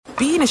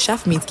being a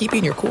chef means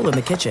keeping your cool in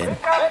the kitchen.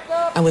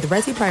 And with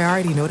Resi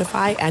Priority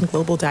Notify and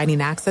Global Dining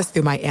Access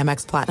through my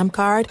Amex Platinum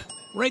card,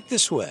 right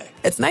this way.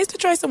 It's nice to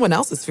try someone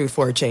else's food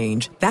for a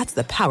change. That's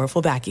the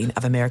powerful backing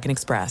of American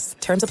Express.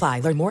 Terms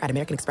apply. Learn more at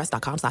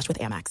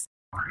americanexpress.com/withAmex.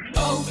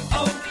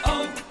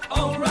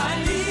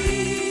 O'Reilly.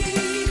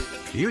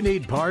 You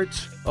need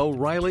parts?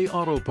 O'Reilly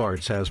Auto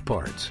Parts has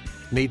parts.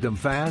 Need them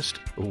fast?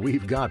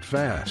 We've got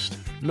fast.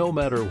 No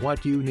matter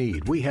what you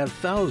need, we have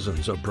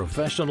thousands of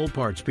professional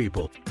parts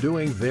people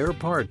doing their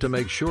part to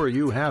make sure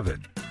you have it.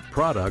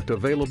 Product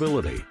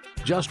availability.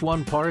 Just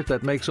one part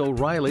that makes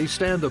O'Reilly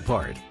stand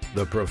apart.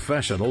 The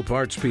professional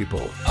parts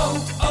people.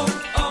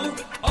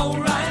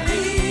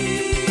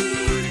 O'Reilly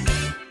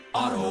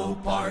Auto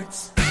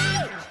Parts.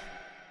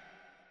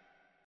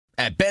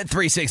 At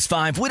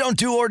Bet365, we don't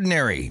do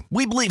ordinary.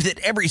 We believe that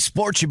every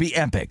sport should be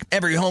epic.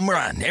 Every home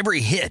run,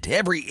 every hit,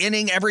 every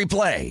inning, every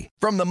play.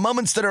 From the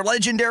moments that are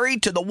legendary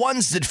to the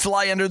ones that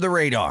fly under the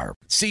radar.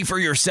 See for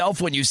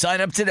yourself when you sign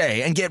up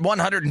today and get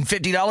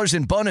 $150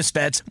 in bonus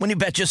bets when you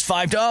bet just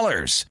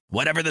 $5.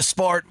 Whatever the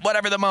sport,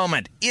 whatever the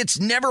moment, it's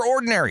never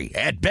ordinary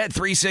at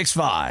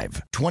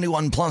Bet365.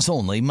 21 plus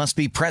only. Must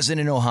be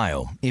present in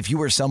Ohio. If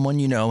you or someone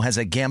you know has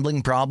a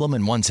gambling problem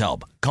and wants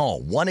help,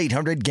 call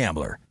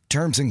 1-800-GAMBLER.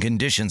 Terms and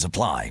conditions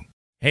apply.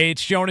 Hey,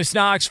 it's Jonas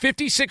Knox.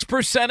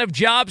 56% of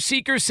job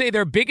seekers say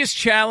their biggest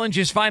challenge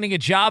is finding a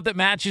job that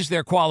matches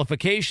their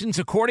qualifications,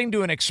 according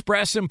to an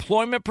Express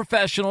Employment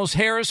Professionals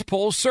Harris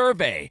Poll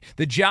survey.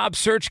 The job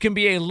search can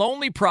be a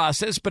lonely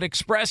process, but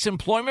Express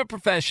Employment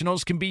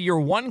Professionals can be your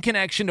one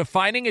connection to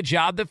finding a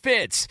job that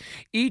fits.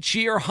 Each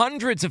year,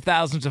 hundreds of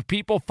thousands of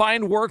people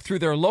find work through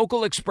their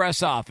local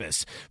Express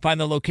office. Find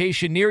the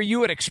location near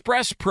you at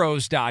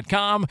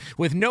expresspros.com.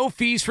 With no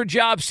fees for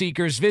job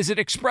seekers, visit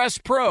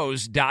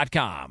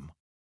expresspros.com.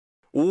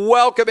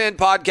 Welcome in,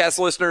 podcast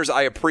listeners.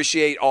 I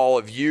appreciate all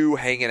of you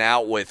hanging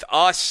out with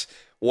us.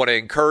 Want to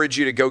encourage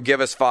you to go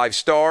give us 5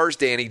 stars.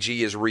 Danny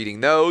G is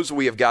reading those.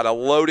 We have got a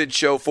loaded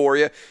show for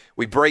you.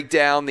 We break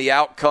down the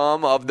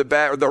outcome of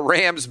the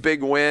Rams'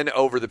 big win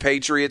over the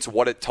Patriots,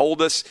 what it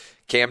told us.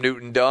 Cam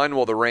Newton done.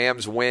 Will the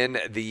Rams win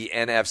the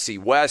NFC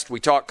West? We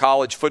talk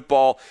college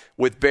football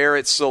with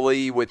Barrett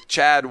Sallee, with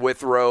Chad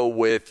Withrow,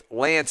 with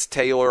Lance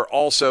Taylor.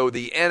 Also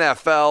the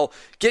NFL.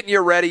 Getting you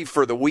ready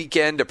for the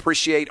weekend.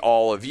 Appreciate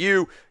all of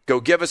you.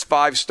 Go give us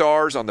 5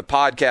 stars on the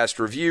podcast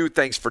review.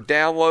 Thanks for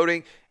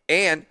downloading,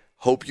 and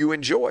hope you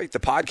enjoy. The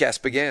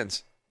podcast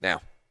begins now.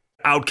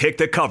 Outkick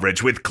the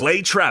coverage with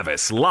Clay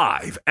Travis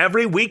live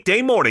every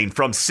weekday morning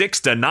from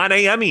 6 to 9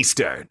 a.m.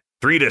 Eastern.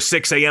 3 to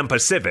 6 a.m.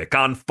 Pacific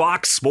on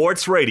Fox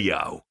Sports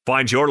Radio.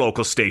 Find your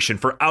local station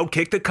for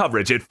Outkick the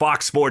coverage at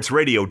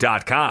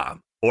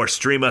foxsportsradio.com or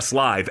stream us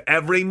live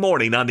every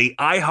morning on the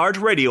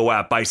iHeartRadio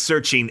app by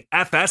searching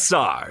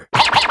FSR.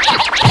 Now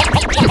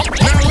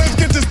let's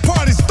get this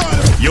party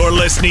started. You're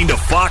listening to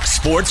Fox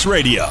Sports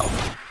Radio.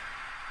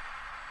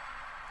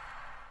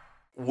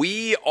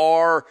 We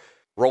are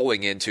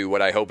rolling into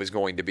what I hope is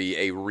going to be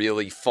a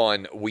really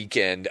fun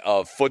weekend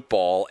of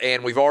football.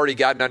 And we've already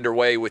gotten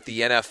underway with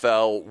the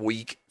NFL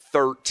Week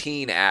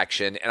 13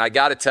 action. And I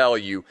got to tell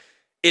you,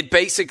 it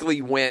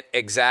basically went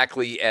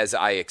exactly as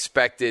I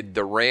expected.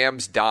 The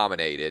Rams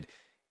dominated.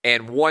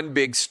 And one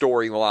big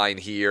storyline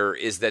here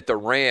is that the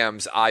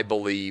Rams, I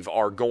believe,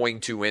 are going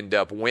to end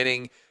up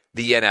winning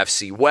the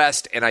NFC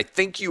West. And I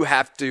think you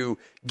have to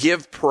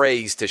give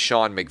praise to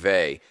Sean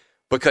McVay,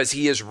 because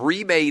he has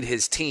remade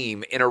his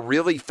team in a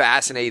really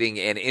fascinating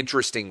and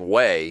interesting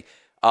way.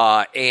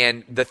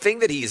 And the thing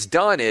that he's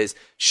done is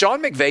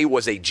Sean McVay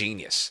was a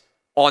genius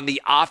on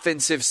the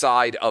offensive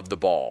side of the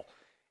ball.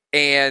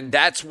 And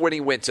that's when he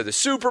went to the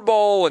Super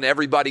Bowl and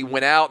everybody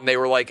went out and they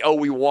were like, oh,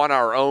 we want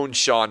our own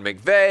Sean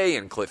McVay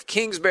and Cliff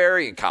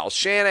Kingsbury and Kyle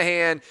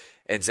Shanahan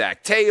and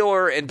Zach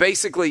Taylor. And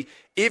basically,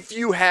 if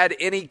you had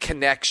any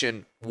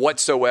connection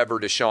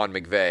whatsoever to Sean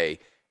McVay,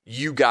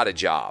 you got a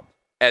job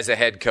as a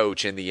head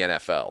coach in the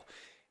NFL.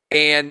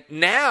 And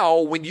now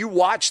when you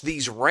watch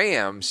these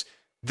Rams,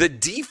 the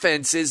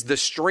defense is the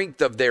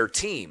strength of their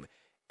team.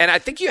 And I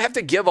think you have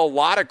to give a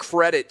lot of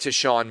credit to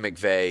Sean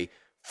McVay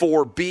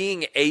for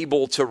being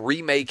able to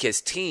remake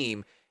his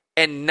team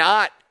and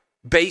not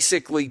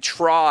basically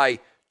try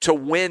to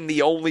win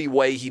the only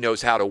way he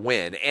knows how to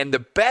win. And the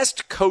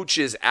best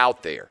coaches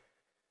out there,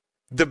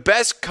 the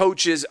best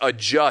coaches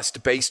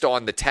adjust based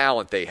on the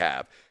talent they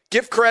have.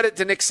 Give credit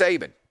to Nick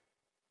Saban.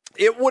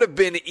 It would have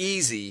been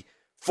easy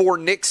for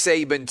Nick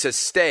Saban to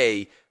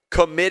stay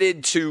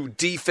committed to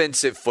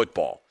defensive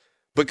football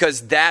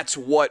because that's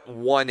what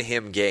won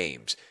him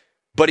games.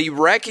 But he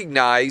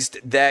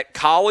recognized that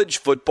college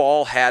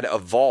football had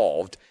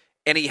evolved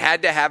and he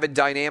had to have a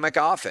dynamic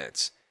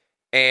offense.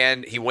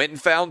 And he went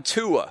and found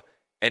Tua,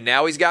 and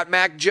now he's got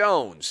Mac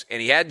Jones,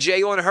 and he had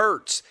Jalen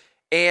Hurts.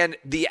 And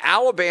the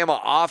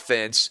Alabama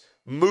offense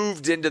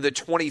moved into the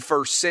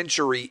 21st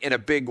century in a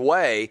big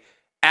way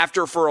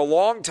after for a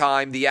long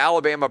time the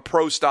Alabama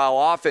pro-style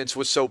offense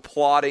was so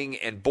plodding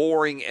and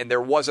boring and there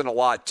wasn't a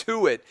lot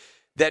to it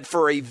that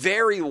for a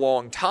very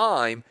long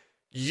time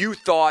you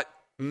thought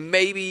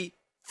maybe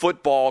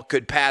football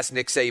could pass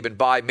Nick Saban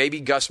by. Maybe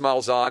Gus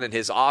Malzahn and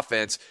his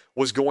offense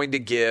was going to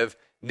give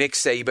Nick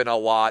Saban a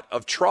lot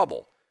of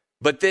trouble.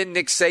 But then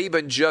Nick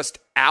Saban just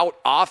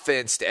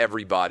out-offensed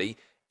everybody,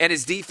 and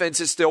his defense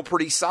is still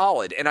pretty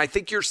solid. And I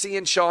think you're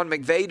seeing Sean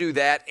McVay do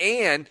that.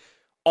 And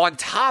on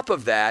top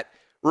of that,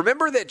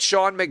 remember that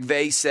Sean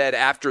McVay said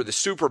after the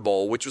Super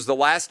Bowl, which was the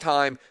last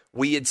time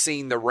we had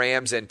seen the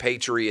Rams and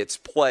Patriots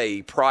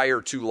play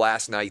prior to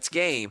last night's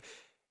game,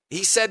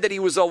 he said that he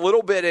was a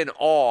little bit in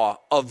awe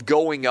of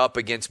going up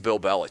against Bill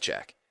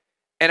Belichick.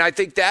 And I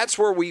think that's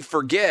where we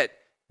forget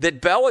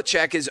that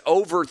Belichick is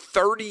over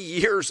 30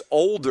 years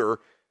older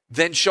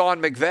than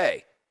Sean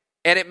McVay.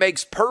 And it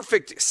makes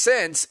perfect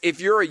sense if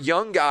you're a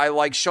young guy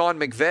like Sean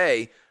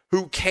McVay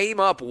who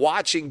came up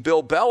watching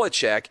Bill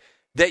Belichick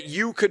that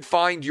you could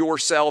find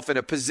yourself in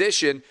a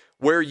position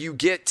where you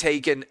get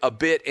taken a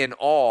bit in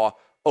awe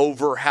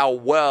over how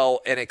well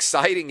and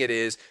exciting it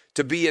is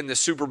to be in the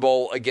Super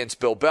Bowl against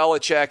Bill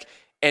Belichick,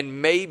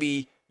 and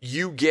maybe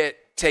you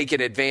get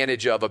taken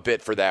advantage of a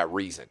bit for that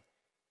reason.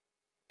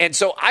 And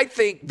so I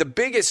think the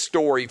biggest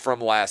story from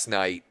last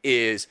night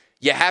is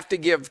you have to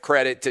give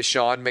credit to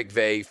Sean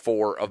McVay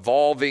for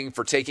evolving,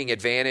 for taking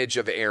advantage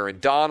of Aaron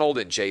Donald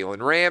and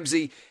Jalen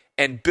Ramsey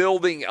and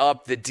building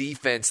up the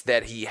defense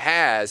that he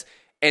has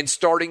and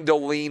starting to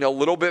lean a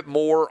little bit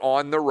more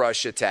on the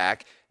rush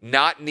attack,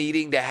 not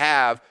needing to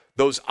have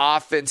those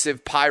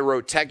offensive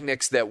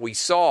pyrotechnics that we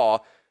saw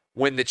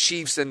when the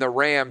Chiefs and the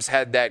Rams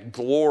had that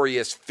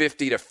glorious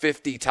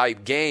 50-50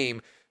 type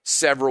game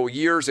several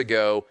years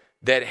ago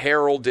that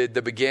heralded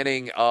the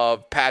beginning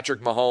of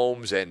Patrick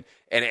Mahomes and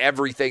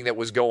everything that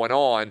was going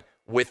on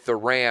with the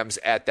Rams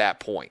at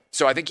that point.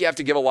 So I think you have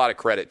to give a lot of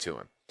credit to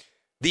him.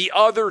 The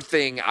other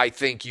thing I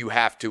think you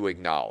have to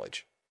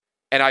acknowledge,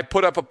 and I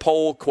put up a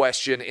poll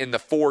question in the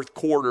fourth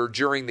quarter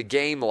during the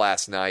game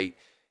last night,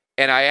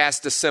 and I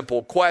asked a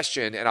simple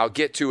question, and I'll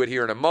get to it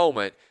here in a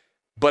moment,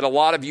 but a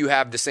lot of you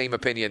have the same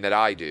opinion that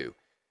I do.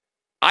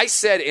 I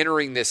said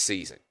entering this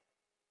season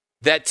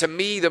that to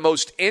me the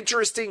most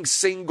interesting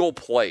single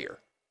player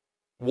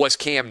was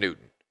Cam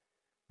Newton,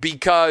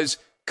 because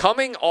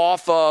coming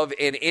off of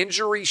an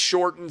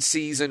injury-shortened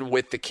season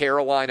with the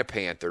Carolina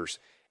Panthers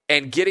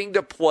and getting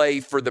to play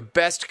for the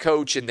best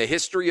coach in the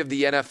history of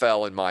the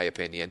NFL, in my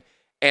opinion,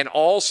 and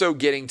also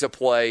getting to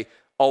play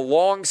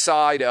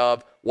alongside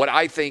of what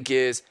I think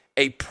is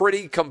a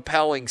pretty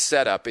compelling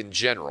setup in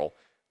general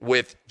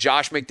with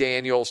Josh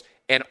McDaniels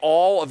and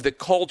all of the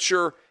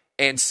culture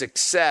and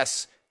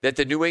success that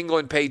the New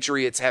England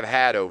Patriots have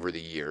had over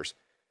the years.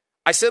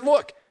 I said,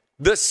 look,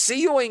 the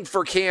ceiling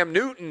for Cam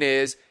Newton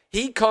is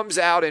he comes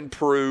out and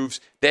proves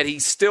that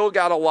he's still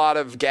got a lot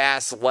of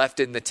gas left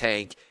in the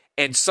tank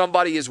and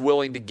somebody is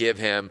willing to give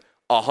him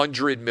a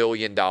 $100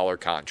 million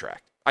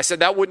contract. I said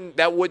that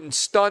wouldn't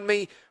stun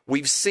me.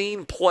 We've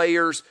seen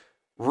players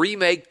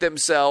remake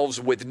themselves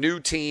with new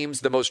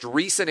teams. The most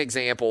recent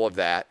example of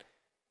that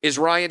is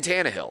Ryan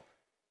Tannehill.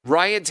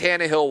 Ryan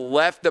Tannehill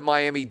left the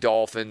Miami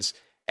Dolphins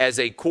as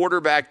a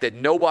quarterback that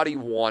nobody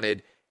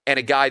wanted and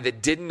a guy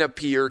that didn't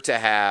appear to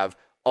have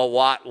a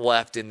lot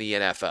left in the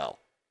NFL.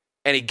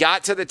 And he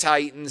got to the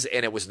Titans,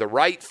 and it was the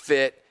right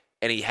fit,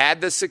 and he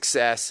had the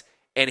success,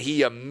 and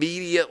he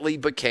immediately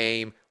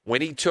became,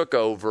 when he took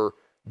over,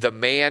 the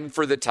man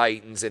for the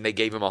Titans, and they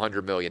gave him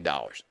 $100 million.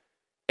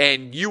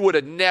 And you would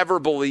have never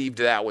believed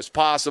that was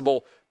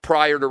possible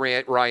prior to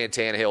Ryan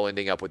Tannehill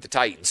ending up with the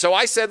Titans. So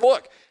I said,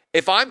 look,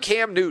 if I'm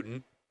Cam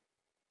Newton,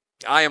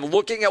 I am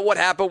looking at what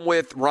happened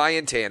with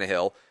Ryan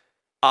Tannehill.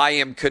 I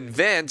am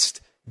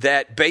convinced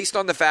that based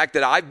on the fact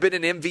that I've been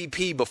an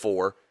MVP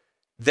before,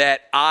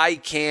 that I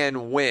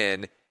can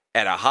win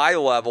at a high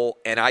level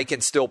and I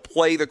can still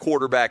play the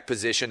quarterback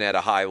position at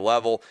a high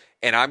level,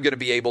 and I'm going to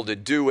be able to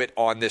do it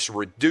on this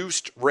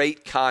reduced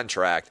rate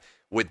contract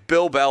with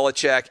Bill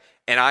Belichick,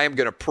 and I am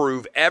going to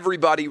prove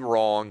everybody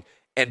wrong,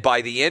 and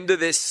by the end of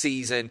this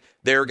season,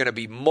 there are going to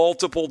be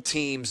multiple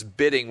teams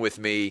bidding with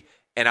me,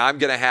 and I'm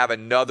going to have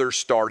another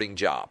starting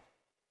job.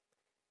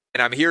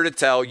 And I'm here to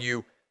tell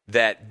you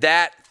that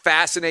that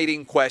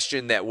fascinating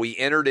question that we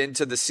entered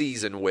into the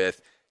season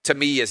with, to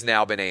me, has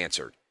now been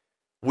answered.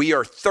 We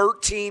are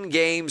 13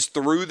 games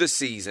through the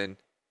season,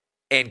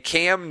 and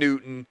Cam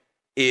Newton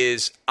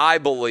is, I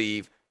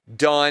believe,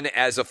 done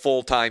as a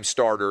full-time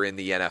starter in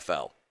the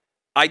NFL.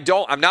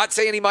 I'm not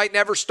saying he might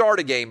never start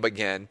a game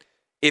again.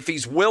 If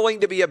he's willing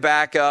to be a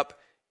backup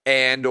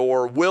and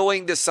or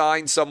willing to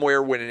sign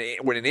somewhere when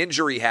an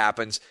injury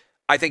happens,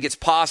 I think it's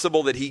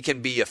possible that he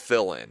can be a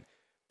fill-in.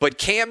 But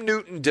Cam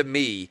Newton, to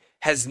me,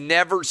 has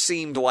never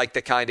seemed like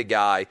the kind of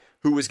guy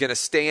who is going to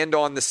stand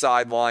on the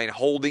sideline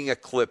holding a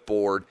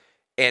clipboard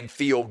and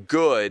feel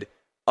good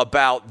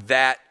about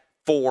that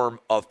form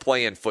of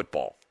playing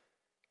football.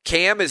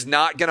 Cam is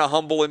not going to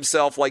humble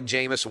himself like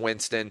Jameis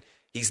Winston.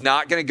 He's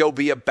not going to go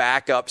be a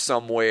backup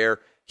somewhere.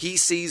 He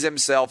sees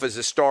himself as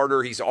a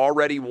starter. He's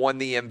already won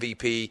the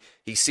MVP.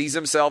 He sees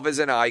himself as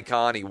an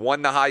icon. He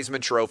won the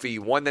Heisman Trophy. He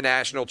won the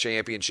national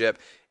championship.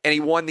 And he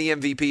won the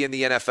MVP in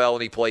the NFL,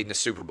 and he played in the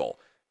Super Bowl.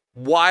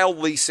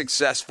 Wildly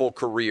successful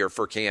career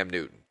for Cam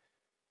Newton.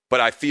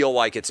 but I feel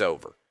like it's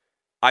over.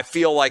 I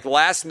feel like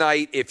last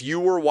night, if you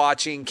were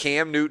watching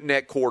Cam Newton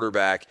at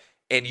quarterback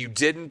and you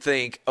didn't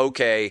think,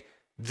 okay,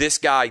 this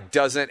guy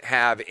doesn't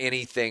have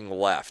anything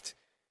left,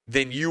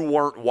 then you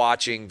weren't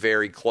watching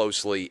very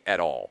closely at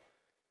all.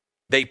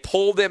 They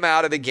pulled him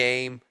out of the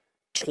game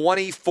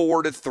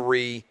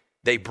 24-3.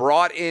 They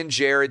brought in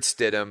Jarrett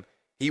Stidham.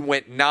 He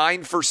went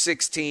 9 for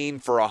 16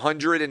 for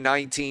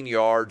 119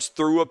 yards,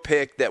 threw a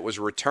pick that was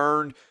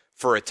returned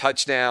for a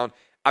touchdown.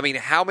 I mean,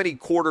 how many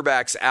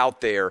quarterbacks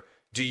out there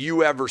do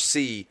you ever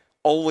see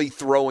only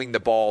throwing the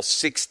ball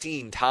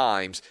 16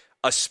 times,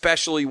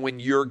 especially when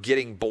you're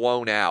getting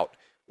blown out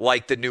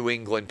like the New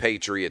England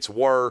Patriots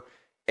were?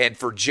 And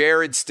for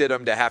Jarrett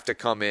Stidham to have to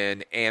come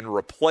in and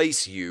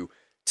replace you,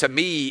 to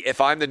me,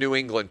 if I'm the New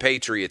England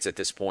Patriots at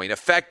this point,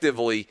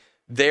 effectively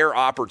their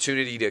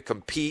opportunity to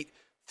compete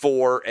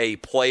for a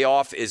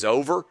playoff is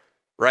over,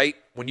 right?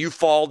 When you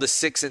fall to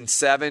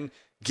 6-7,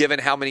 given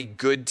how many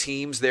good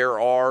teams there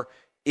are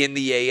in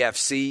the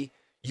AFC,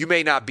 you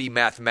may not be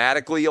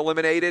mathematically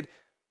eliminated,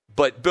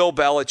 but Bill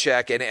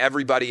Belichick and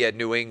everybody at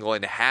New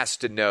England has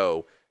to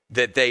know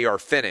that they are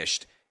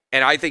finished.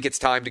 And I think it's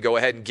time to go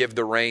ahead and give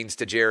the reins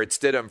to Jarrett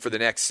Stidham for the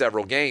next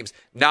several games.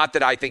 Not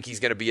that I think he's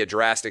going to be a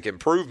drastic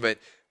improvement,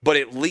 but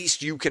at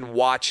least you can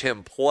watch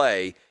him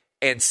play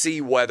and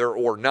see whether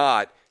or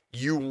not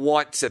you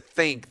want to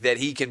think that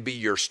he can be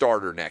your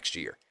starter next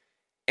year.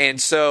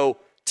 And so,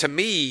 to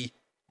me,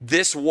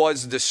 this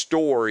was the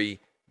story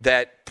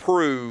that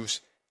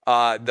proves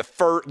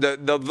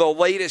the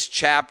latest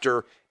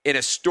chapter in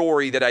a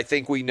story that I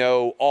think we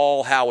know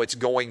all how it's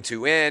going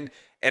to end.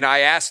 And I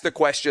asked the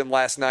question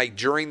last night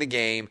during the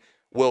game,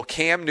 will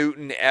Cam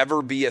Newton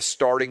ever be a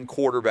starting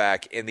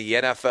quarterback in the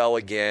NFL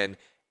again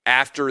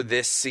after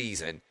this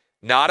season?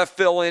 Not a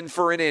fill-in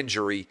for an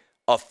injury,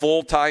 a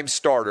full-time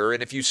starter.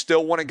 And if you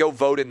still want to go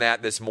vote in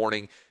that this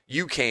morning,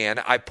 you can.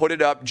 I put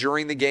it up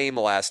during the game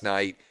last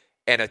night,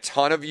 and a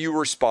ton of you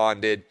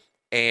responded,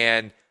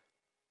 and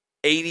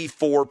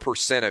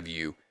 84% of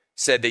you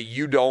said that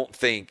you don't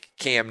think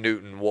Cam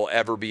Newton will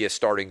ever be a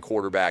starting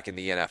quarterback in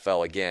the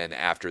NFL again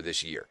after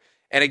this year.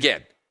 And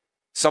again,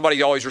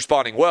 somebody always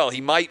responding, well,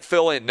 he might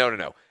fill in.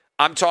 No.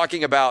 I'm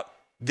talking about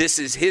this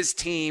is his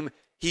team.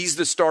 He's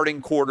the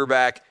starting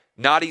quarterback.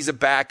 Not he's a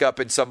backup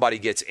and somebody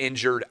gets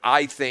injured.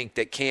 I think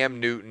that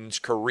Cam Newton's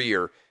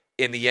career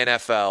in the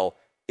NFL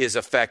is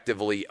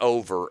effectively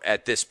over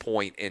at this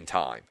point in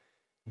time.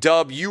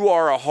 Dub, you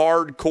are a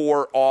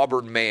hardcore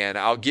Auburn man.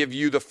 I'll give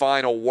you the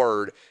final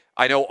word.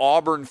 I know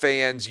Auburn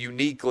fans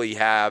uniquely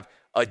have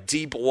a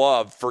deep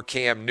love for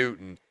Cam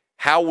Newton.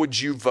 How would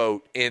you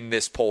vote in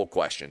this poll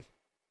question?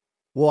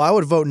 Well, I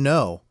would vote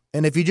no.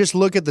 And if you just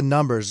look at the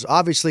numbers,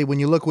 obviously when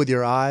you look with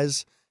your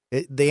eyes,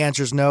 the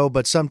answer is no,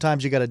 but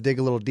sometimes you got to dig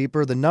a little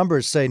deeper. The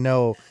numbers say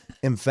no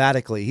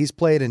emphatically. He's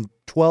played in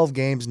 12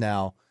 games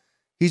now.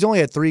 He's only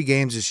had 3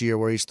 games this year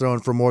where he's thrown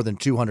for more than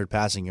 200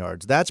 passing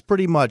yards. That's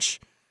pretty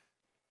much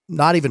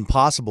not even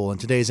possible in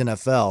today's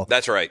NFL.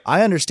 That's right.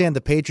 I understand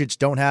the Patriots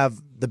don't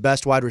have the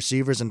best wide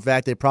receivers. In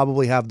fact, they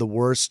probably have the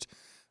worst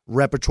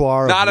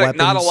repertoire of weapons.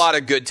 Not a lot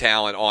of good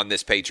talent on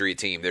this Patriot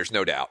team, there's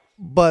no doubt.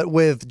 But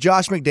with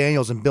Josh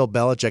McDaniels and Bill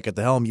Belichick at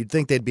the helm, you'd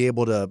think they'd be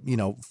able to,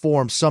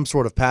 form some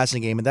sort of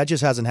passing game, and that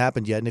just hasn't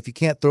happened yet. And if you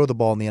can't throw the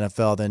ball in the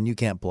NFL, then you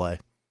can't play.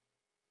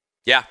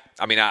 Yeah,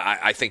 I mean,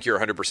 I think you're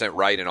 100%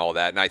 right in all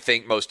that. And I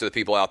think most of the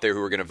people out there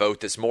who are going to vote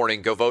this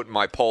morning, go vote in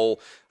my poll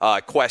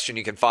question.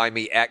 You can find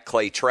me at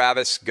Clay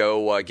Travis.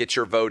 Go get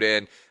your vote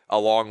in,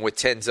 along with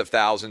tens of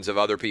thousands of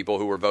other people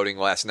who were voting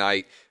last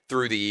night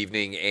through the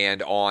evening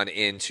and on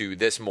into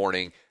this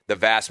morning. The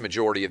vast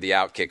majority of the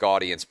Outkick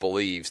audience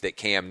believes that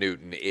Cam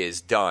Newton is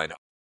done.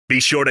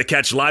 Be sure to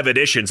catch live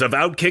editions of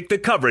Outkick the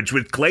Coverage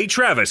with Clay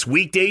Travis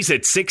weekdays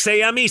at 6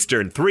 a.m.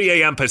 Eastern,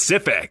 3 a.m.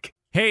 Pacific.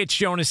 Hey, it's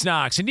Jonas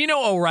Knox, and you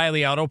know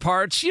O'Reilly Auto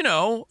Parts. You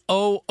know,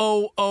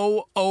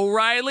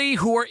 O'Reilly,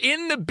 who are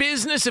in the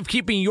business of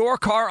keeping your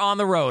car on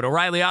the road.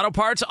 O'Reilly Auto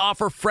Parts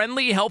offer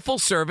friendly, helpful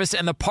service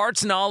and the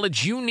parts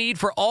knowledge you need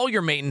for all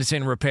your maintenance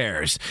and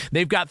repairs.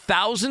 They've got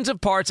thousands of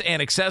parts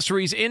and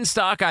accessories in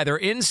stock, either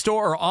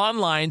in-store or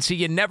online, so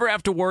you never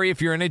have to worry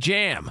if you're in a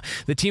jam.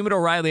 The team at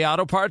O'Reilly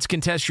Auto Parts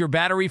can test your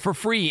battery for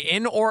free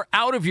in or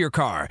out of your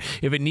car.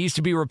 If it needs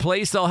to be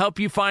replaced, they'll help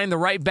you find the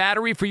right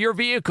battery for your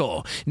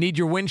vehicle. Need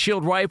your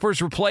windshield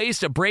wipers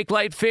replaced, a brake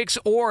light fix,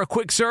 or a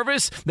quick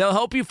service? They'll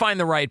help you find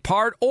the right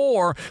part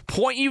or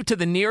point you to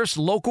the nearest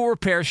local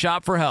repair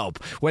shop for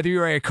help. Whether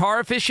you're a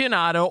car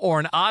aficionado or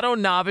an auto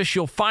novice,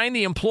 you'll find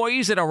the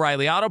employees at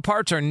O'Reilly Auto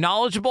Parts are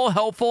knowledgeable,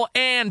 helpful,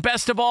 and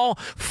best of all,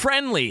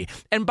 friendly.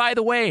 And by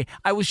the way,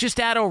 I was just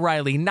at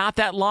O'Reilly not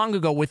that long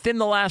ago, within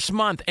the last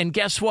month, and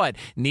guess what?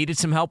 Needed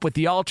some help with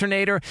the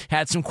alternator,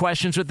 had some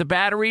questions with the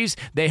batteries.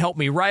 They helped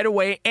me right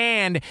away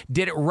and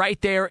did it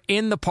right there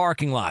in the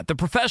parking lot. The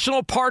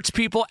professional parts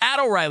people at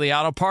O'Reilly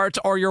Auto Parts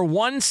are your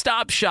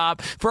one-stop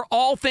shop for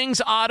all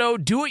things auto,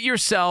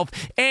 do-it-yourself,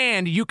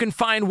 and you can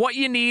find what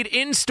you need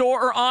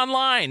in-store or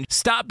online.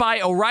 Stop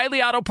by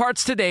O'Reilly Auto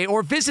Parts today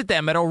or visit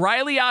them at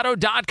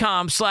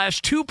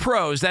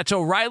O'ReillyAuto.com/2pros. That's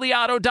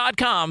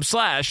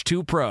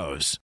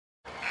O'ReillyAuto.com/2pros.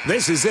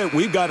 This is it.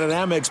 We've got an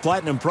Amex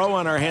Platinum Pro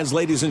on our hands,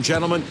 ladies and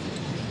gentlemen.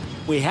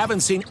 We haven't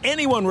seen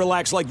anyone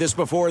relax like this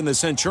before in the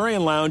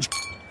Centurion Lounge.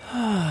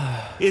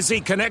 Is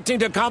he connecting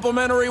to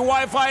complimentary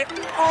Wi-Fi?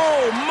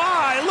 Oh,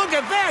 my. Look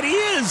at that. He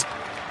is.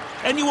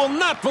 And you will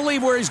not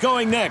believe where he's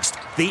going next.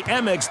 The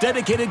Amex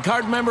dedicated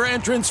card member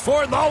entrance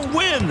for the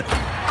win.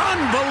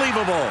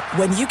 Unbelievable.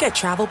 When you get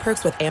travel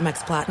perks with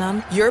Amex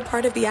Platinum, you're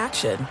part of the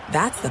action.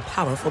 That's the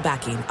powerful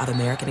backing of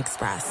American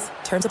Express.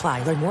 Terms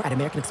apply. Learn more at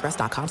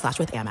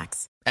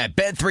americanexpress.com/withAmex. At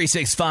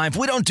Bet365,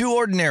 we don't do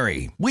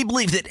ordinary. We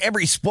believe that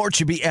every sport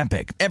should be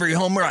epic. Every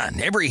home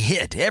run, every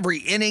hit, every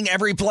inning,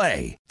 every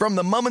play. From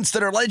the moments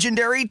that are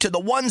legendary to the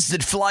ones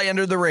that fly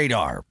under the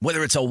radar.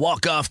 Whether it's a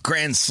walk-off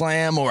grand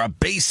slam or a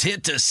base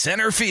hit to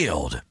center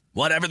field.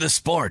 Whatever the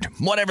sport,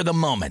 whatever the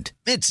moment,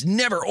 it's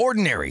never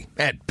ordinary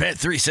at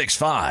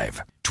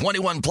Bet365.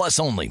 21 plus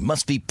only.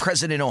 Must be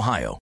present in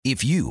Ohio.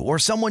 If you or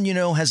someone you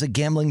know has a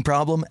gambling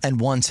problem and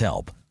wants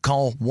help,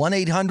 call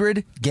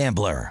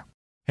 1-800-GAMBLER.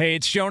 Hey,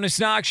 it's Jonas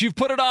Knox. You've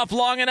put it off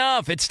long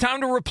enough. It's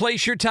time to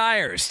replace your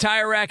tires.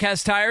 Tire Rack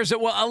has tires that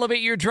will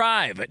elevate your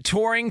drive.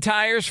 Touring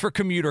tires for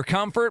commuter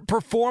comfort,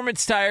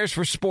 performance tires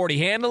for sporty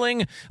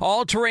handling,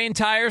 all-terrain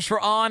tires for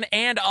on-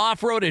 and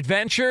off-road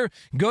adventure.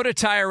 Go to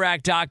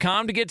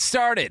TireRack.com to get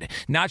started.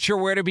 Not sure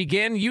where to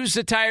begin? Use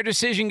the Tire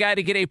Decision Guide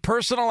to get a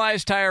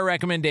personalized tire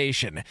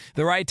recommendation.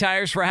 The right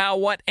tires for how,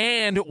 what,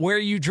 and where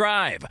you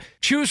drive.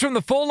 Choose from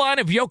the full line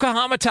of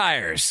Yokohama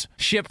tires.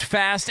 Shipped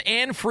fast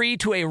and free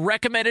to a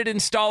recommended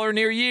installer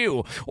near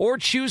you, or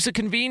choose the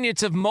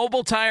convenience of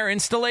mobile tire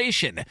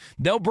installation.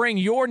 They'll bring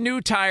your new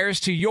tires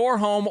to your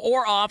home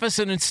or office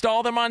and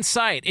install them on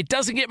site. It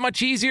doesn't get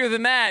much easier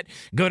than that.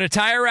 Go to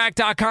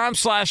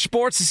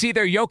TireRack.com/sports to see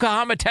their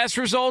Yokohama test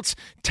results,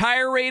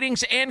 tire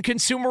ratings, and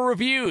consumer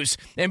reviews.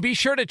 And be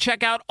sure to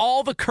check out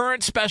all the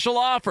current special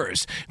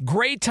offers.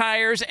 Great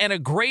tires and a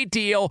great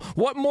deal.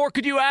 What more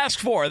could you ask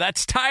for?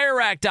 That's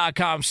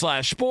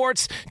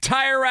TireRack.com/sports.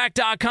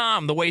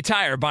 TireRack.com, the way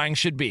tire buying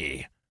should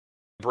be.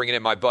 Bringing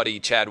in my buddy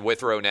Chad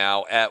Withrow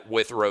now at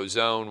Withrow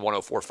Zone,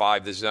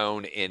 104.5 The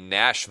Zone in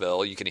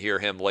Nashville. You can hear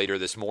him later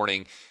this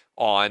morning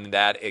on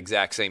that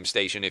exact same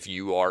station. If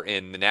you are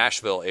in the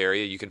Nashville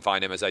area, you can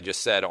find him, as I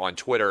just said, on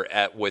Twitter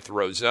at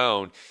Withrow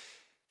Zone.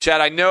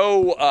 Chad, I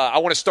know I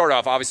want to start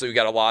off. Obviously, we've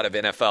got a lot of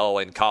NFL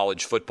and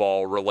college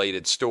football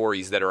related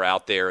stories that are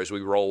out there as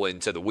we roll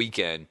into the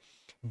weekend.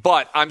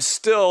 But I'm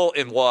still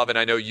in love, and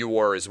I know you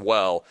were as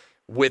well,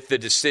 with the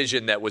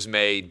decision that was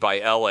made by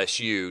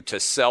LSU to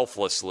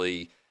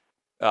selflessly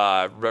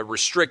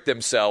restrict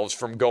themselves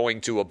from going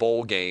to a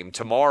bowl game.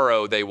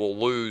 Tomorrow they will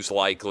lose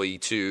likely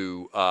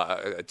to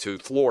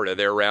Florida.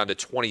 They're around a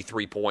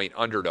 23-point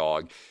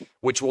underdog,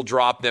 which will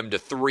drop them to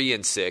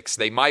 3-6.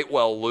 They might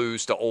well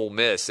lose to Ole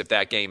Miss if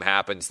that game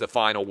happens the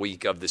final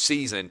week of the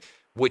season,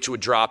 which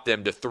would drop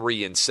them to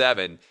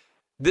 3-7.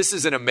 This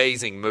is an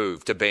amazing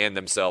move to ban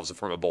themselves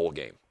from a bowl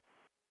game.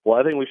 Well,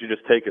 I think we should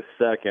just take a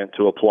second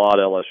to applaud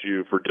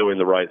LSU for doing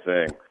the right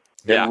thing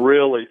and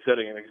really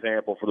setting an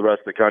example for the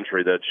rest of the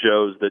country that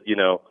shows that,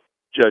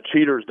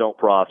 cheaters don't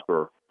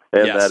prosper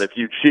and that if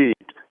you cheat,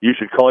 you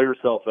should call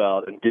yourself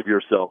out and give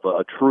yourself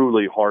a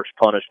truly harsh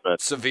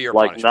punishment. Severe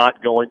like punishment.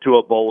 Not going to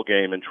a bowl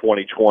game in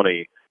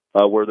 2020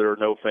 where there are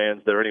no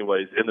fans there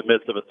anyways in the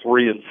midst of a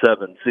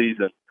 3-7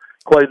 season.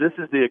 Clay, this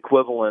is the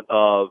equivalent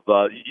of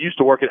you used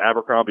to work at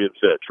Abercrombie and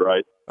Fitch,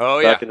 right? Oh,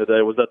 yeah. Back in the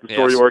day. Was that the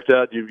store you worked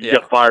at? You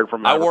got fired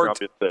from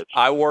Abercrombie and Fitch.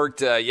 I worked,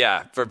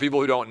 for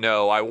people who don't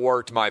know, I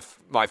worked my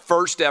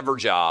first ever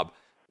job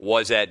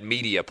was at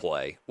Media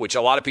Play, which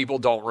a lot of people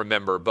don't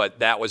remember, but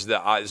that was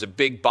it was a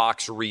big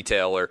box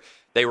retailer.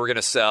 They were going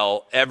to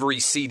sell every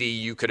CD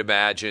you could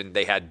imagine.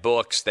 They had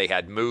books, they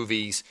had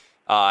movies,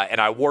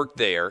 and I worked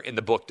there in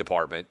the book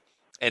department.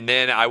 And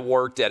then I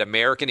worked at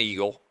American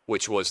Eagle,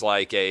 which was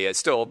like a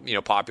still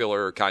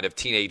popular kind of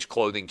teenage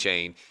clothing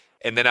chain.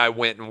 And then I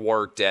went and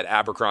worked at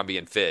Abercrombie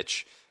and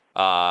Fitch.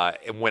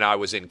 And when I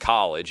was in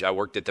college, I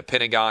worked at the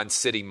Pentagon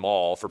City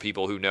Mall. For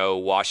people who know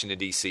Washington,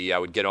 D.C., I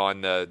would get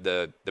on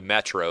the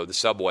metro, the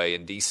subway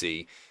in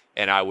D.C.,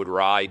 and I would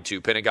ride to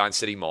Pentagon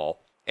City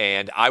Mall.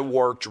 And I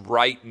worked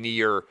right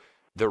near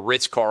the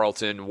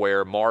Ritz-Carlton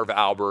where Marv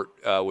Albert,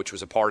 which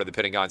was a part of the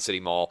Pentagon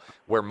City Mall,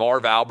 where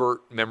Marv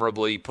Albert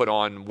memorably put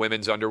on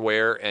women's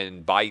underwear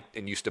and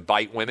used to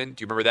bite women.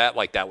 Do you remember that?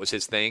 Like that was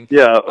his thing?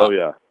 Yeah.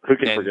 Yeah. Who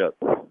can forget?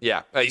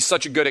 Yeah. He's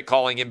such a good at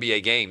calling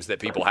NBA games that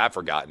people have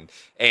forgotten.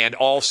 And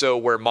also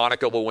where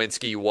Monica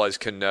Lewinsky was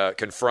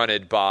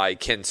confronted by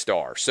Ken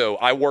Starr. So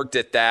I worked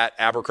at that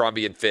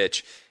Abercrombie &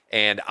 Fitch,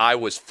 and I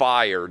was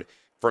fired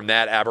from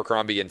that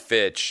Abercrombie &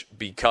 Fitch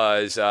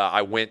because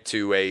I went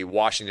to a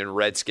Washington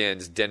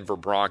Redskins Denver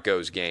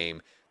Broncos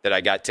game that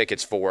I got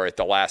tickets for at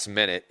the last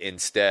minute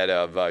instead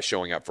of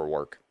showing up for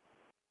work.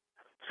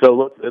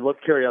 So let's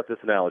carry out this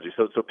analogy.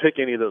 So pick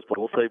any of those.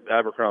 We'll say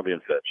Abercrombie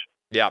and Fitch.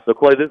 Yeah. So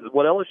Clay, this is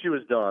what LSU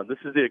has done. This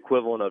is the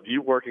equivalent of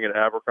you working at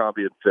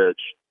Abercrombie and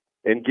Fitch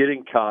and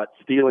getting caught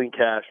stealing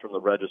cash from the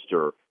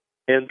register.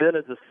 And then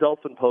as a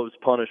self-imposed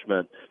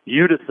punishment,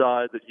 you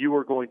decide that you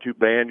are going to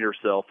ban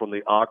yourself from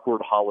the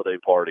awkward holiday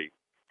party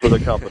for the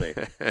company.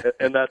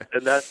 and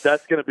that's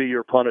going to be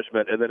your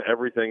punishment, and then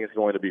everything is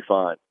going to be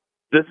fine.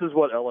 This is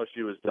what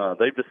LSU has done.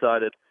 They've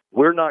decided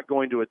we're not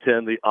going to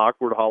attend the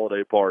awkward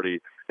holiday party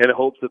in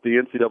hopes that the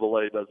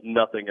NCAA does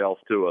nothing else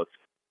to us.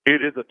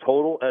 It is a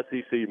total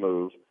SEC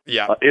move.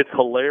 Yeah. It's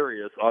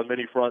hilarious on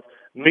many fronts.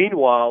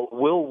 Meanwhile,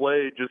 Will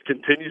Wade just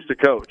continues to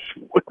coach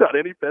without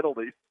any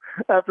penalties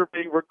after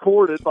being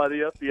recorded by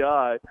the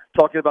FBI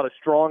talking about a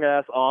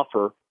strong-ass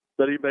offer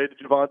that he made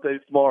to Javonte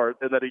Smart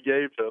and that he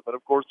gave to him. And,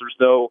 of course, there's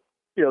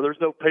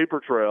no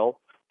paper trail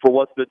for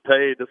what's been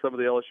paid to some of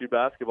the LSU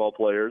basketball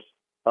players.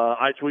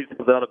 I tweet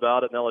something out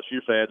about it, and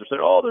LSU fans are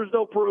saying, "Oh, there's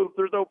no proof.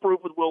 There's no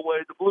proof with Will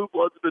Wade. The Blue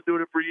Bloods have been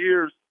doing it for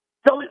years.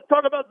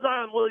 Talk about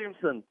Zion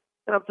Williamson."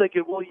 And I'm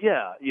thinking, well,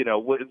 yeah,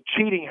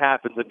 cheating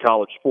happens in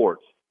college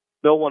sports.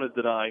 No one is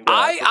denying that.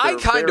 I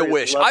kind of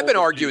wish. I've been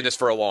arguing this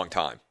for a long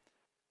time.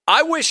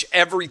 I wish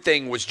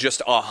everything was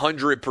just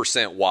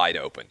 100% wide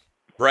open,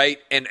 right?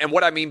 And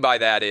what I mean by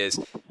that is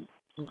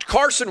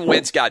Carson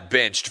Wentz got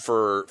benched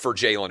for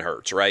Jalen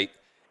Hurts, right?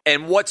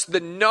 And what's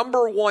the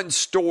number one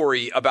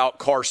story about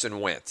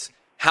Carson Wentz?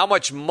 How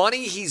much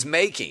money he's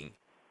making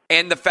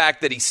and the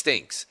fact that he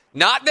stinks.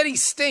 Not that he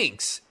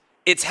stinks.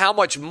 It's how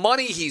much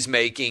money he's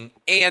making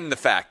and the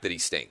fact that he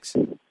stinks.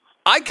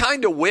 I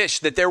kind of wish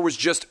that there was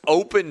just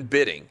open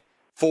bidding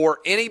for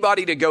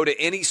anybody to go to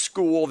any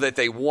school that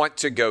they want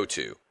to go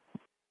to.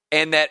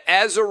 And that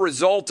as a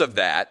result of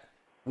that,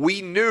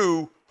 we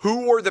knew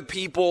who were the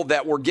people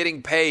that were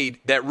getting paid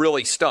that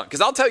really stunk.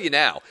 Because I'll tell you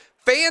now,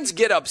 fans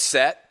get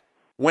upset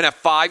when a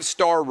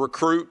 5-star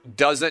recruit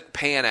doesn't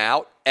pan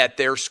out at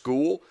their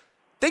school.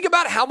 Think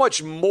about how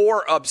much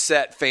more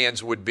upset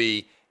fans would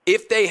be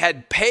if they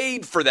had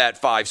paid for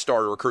that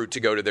 5-star recruit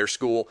to go to their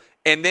school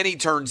and then he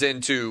turns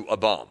into a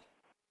bum,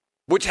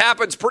 which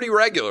happens pretty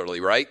regularly,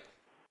 right?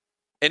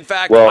 In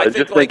fact, I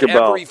think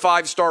every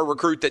 5-star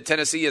recruit that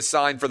Tennessee has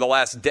signed for the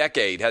last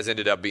decade has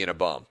ended up being a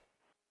bum.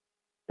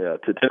 Yeah,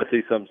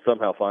 Tennessee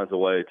somehow finds a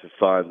way to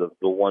find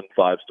the one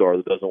 5-star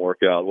that doesn't work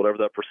out. Whatever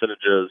that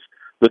percentage is,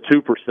 the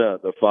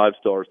 2%, the 5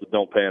 stars that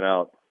don't pan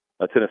out,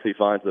 Tennessee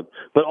finds them.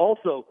 But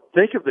also,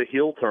 think of the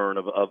heel turn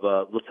of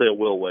let's say, a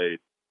Will Wade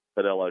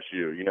at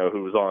LSU,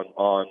 who was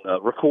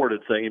on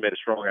recorded saying he made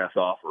a strong-ass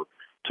offer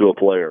to a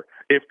player.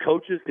 If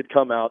coaches could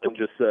come out and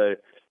just say,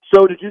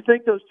 so did you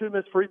think those 2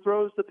 missed free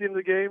throws at the end of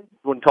the game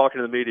when talking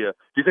to the media,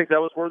 do you think that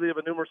was worthy of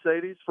a new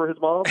Mercedes for his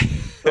mom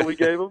that we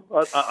gave him?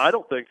 I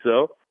don't think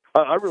so.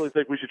 I really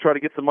think we should try to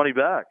get some money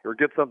back or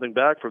get something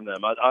back from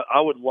them. I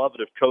would love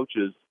it if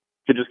coaches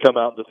could just come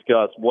out and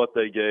discuss what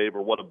they gave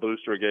or what a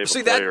booster gave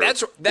a player.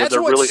 That's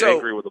they're what's really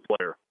angry with the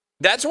player.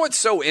 That's what's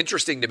so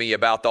interesting to me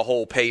about the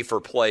whole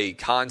pay-for-play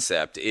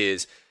concept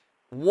is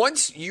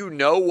once you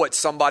know what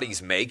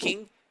somebody's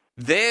making,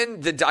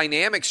 then the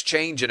dynamics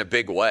change in a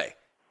big way,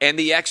 and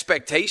the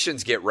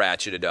expectations get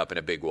ratcheted up in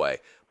a big way.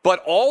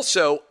 But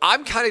also,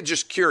 I'm kind of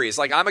just curious.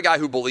 Like, I'm a guy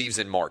who believes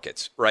in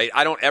markets, right?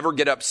 I don't ever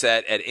get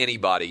upset at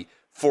anybody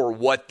for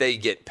what they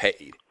get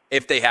paid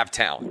if they have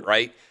talent,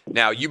 right?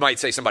 Now, you might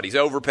say somebody's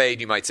overpaid.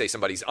 You might say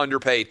somebody's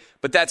underpaid.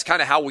 But that's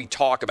kind of how we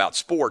talk about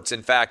sports.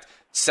 In fact,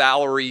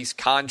 salaries,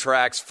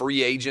 contracts,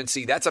 free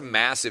agency, that's a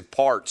massive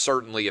part,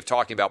 certainly, of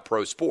talking about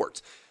pro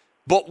sports.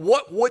 But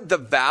what would the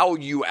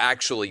value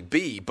actually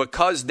be?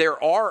 Because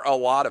there are a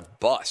lot of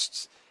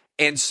busts.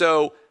 And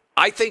so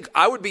I think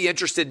I would be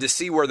interested to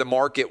see where the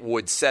market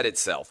would set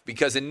itself,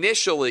 because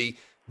initially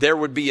there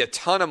would be a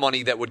ton of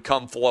money that would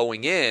come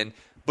flowing in.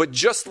 But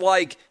just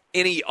like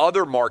any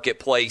other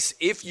marketplace,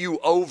 if you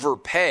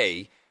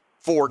overpay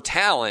for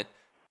talent,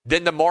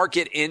 then the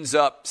market ends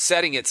up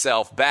setting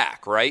itself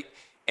back, right?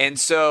 And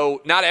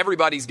so not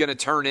everybody's going to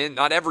turn in,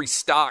 not every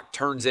stock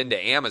turns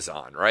into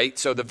Amazon, right?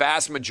 So the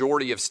vast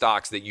majority of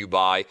stocks that you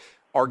buy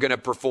are going to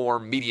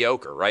perform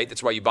mediocre, right?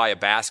 That's why you buy a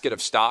basket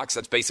of stocks.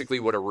 That's basically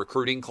what a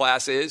recruiting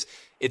class is.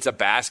 It's a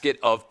basket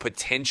of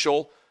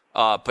potential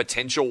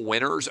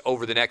winners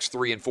over the next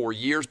 3 and 4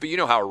 years. But you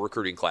know how a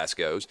recruiting class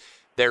goes.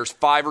 There's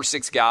 5 or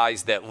 6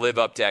 guys that live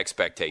up to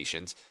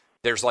expectations.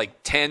 There's like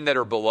 10 that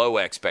are below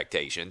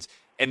expectations.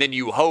 And then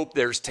you hope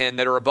there's 10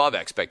 that are above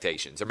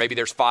expectations. Or maybe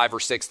there's 5 or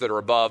 6 that are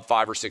above,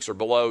 5 or 6 are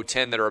below,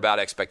 10 that are about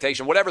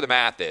expectation. Whatever the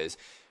math is,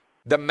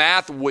 the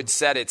math would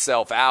set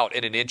itself out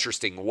in an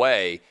interesting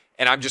way.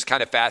 And I'm just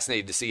kind of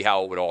fascinated to see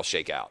how it would all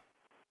shake out.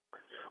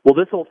 Well,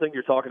 this whole thing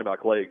you're talking about,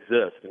 Clay,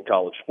 exists in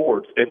college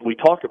sports, and we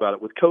talk about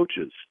it with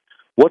coaches.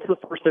 What's the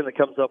first thing that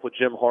comes up with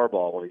Jim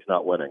Harbaugh when he's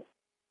not winning?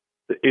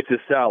 It's his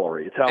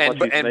salary. It's how much he's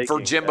making. And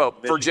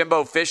for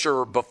Jimbo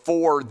Fisher,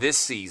 before this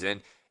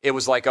season, it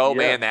was like,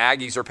 man, the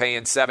Aggies are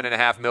paying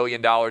 $7.5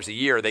 million a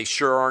year. They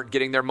sure aren't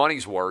getting their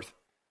money's worth.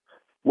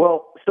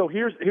 Well, so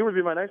here would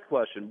be my next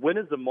question. When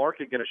is the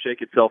market going to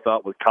shake itself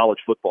out with college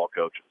football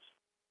coaches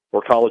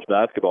or college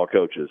basketball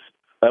coaches?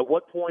 At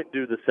what point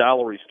do the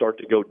salaries start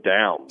to go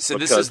down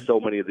because so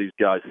many of these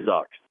guys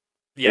suck?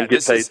 Yeah, and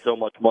get paid so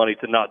much money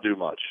to not do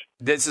much.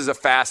 This is a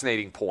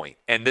fascinating point,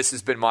 and this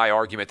has been my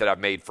argument that I've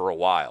made for a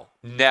while.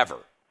 Never.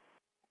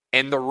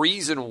 And the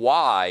reason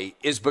why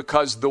is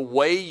because the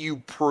way you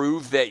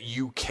prove that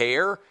you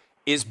care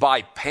is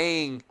by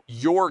paying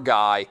your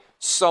guy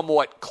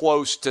somewhat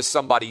close to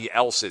somebody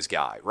else's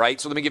guy, right?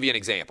 So let me give you an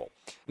example.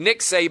 Nick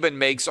Saban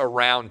makes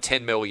around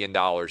 $10 million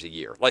a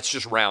year. Let's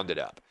just round it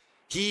up.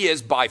 He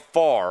is by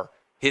far,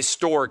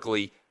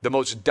 historically, the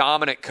most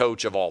dominant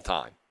coach of all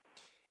time.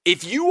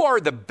 If you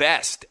are the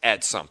best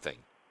at something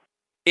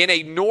in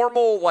a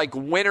normal, like,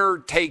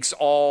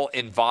 winner-takes-all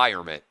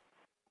environment,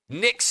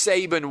 Nick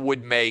Saban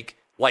would make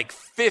like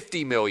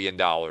 $50 million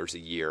a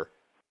year,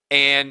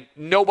 and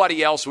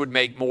nobody else would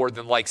make more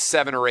than like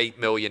 $7 or $8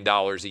 million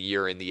a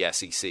year in the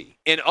SEC.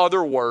 In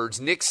other words,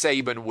 Nick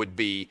Saban would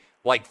be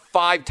like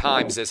 5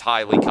 times as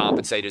highly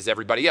compensated as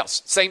everybody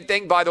else. Same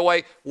thing, by the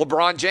way,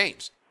 LeBron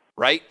James,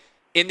 right?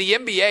 In the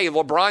NBA,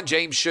 LeBron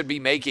James should be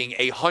making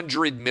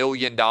 $100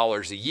 million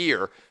a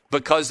year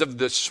because of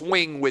the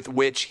swing with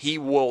which he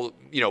will,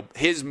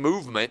 his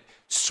movement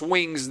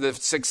swings the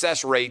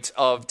success rates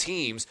of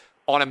teams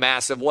on a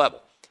massive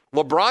level.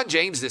 LeBron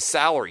James is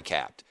salary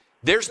capped.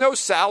 There's no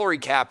salary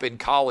cap in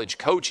college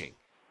coaching.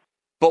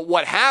 But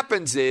what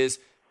happens is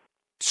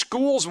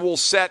schools will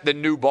set the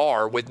new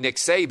bar with Nick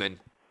Saban,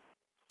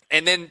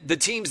 and then the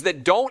teams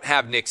that don't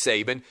have Nick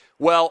Saban,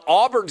 well,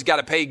 Auburn's got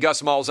to pay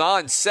Gus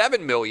Malzahn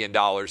 $7 million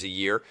a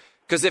year,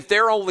 because if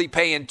they're only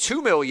paying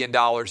 $2 million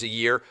a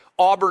year,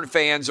 Auburn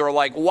fans are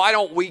like, why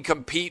don't we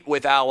compete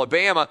with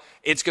Alabama?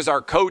 It's because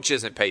our coach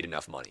isn't paid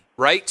enough money,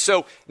 right?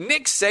 So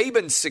Nick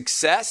Saban's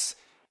success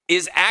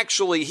is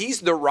actually,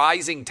 he's the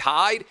rising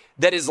tide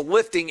that is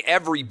lifting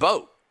every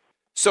boat.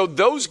 So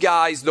those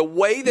guys, the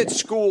way that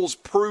schools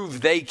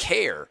prove they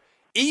care,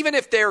 even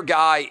if their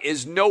guy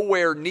is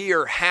nowhere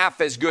near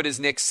half as good as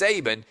Nick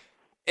Saban,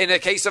 in the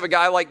case of a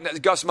guy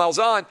like Gus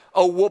Malzahn,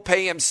 we'll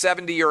pay him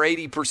 70 or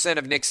 80%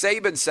 of Nick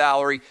Saban's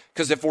salary,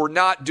 because if we're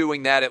not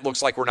doing that, it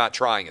looks like we're not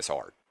trying as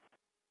hard.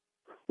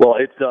 Well,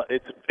 it's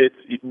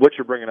what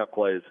you're bringing up,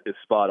 Clay, is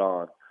spot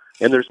on.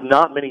 And there's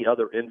not many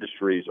other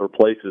industries or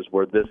places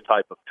where this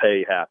type of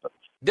pay happens.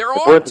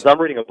 For instance, I'm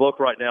reading a book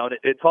right now, and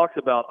it talks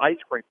about ice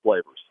cream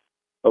flavors.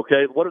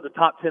 Okay, what are the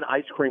top 10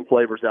 ice cream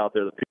flavors out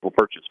there that people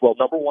purchase? Well,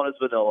 number 1 is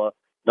vanilla,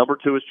 number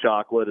 2 is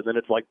chocolate, and then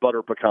it's like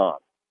butter pecan.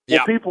 Yeah.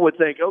 Well, people would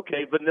think,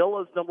 okay,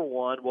 vanilla is number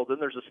 1. Well, then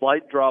there's a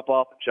slight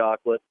drop-off in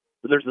chocolate.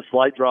 Then there's a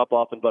slight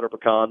drop-off in butter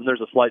pecan. Then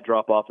there's a slight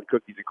drop-off in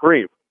cookies and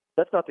cream.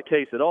 That's not the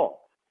case at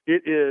all.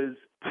 It is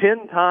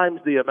 10 times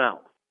the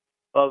amount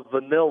of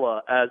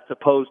vanilla as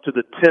opposed to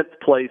the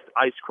 10th place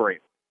ice cream.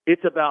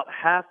 It's about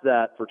half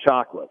that for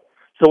chocolate.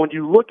 So when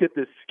you look at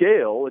this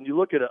scale and you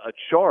look at a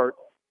chart,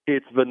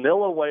 it's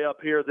vanilla way up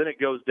here, then it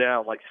goes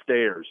down like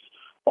stairs,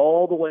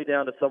 all the way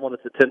down to someone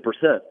that's at 10%.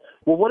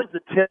 Well, what does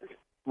the 10th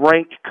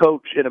ranked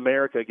coach in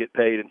America get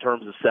paid in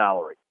terms of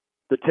salary?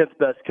 The 10th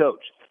best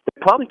coach.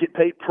 They probably get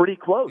paid pretty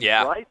close,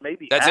 right?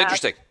 Maybe that's half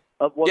interesting.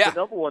 Of what the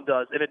number one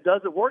does. And it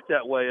doesn't work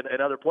that way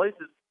in other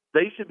places.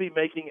 They should be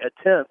making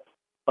a 10th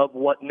of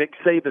what Nick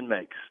Saban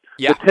makes.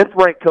 Yeah. The 10th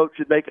ranked coach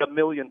should make $1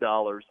 million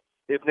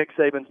if Nick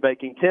Saban's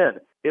making 10.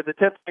 If the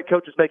 10th ranked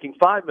coach is making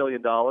 $5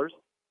 million,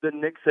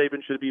 then Nick Saban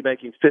should be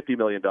making $50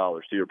 million,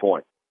 to your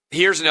point.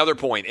 Here's another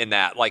point in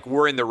that. Like,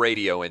 we're in the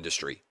radio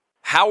industry.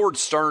 Howard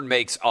Stern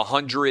makes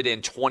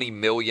 $120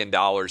 million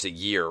a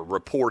year,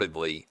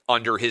 reportedly,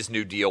 under his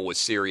new deal with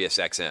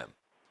SiriusXM.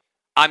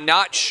 I'm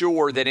not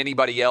sure that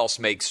anybody else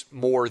makes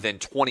more than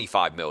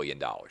 $25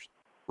 million,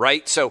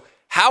 right? So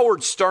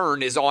Howard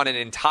Stern is on an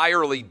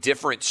entirely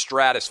different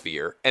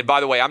stratosphere. And by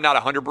the way, I'm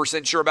not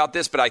 100% sure about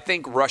this, but I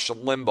think Rush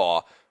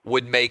Limbaugh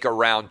would make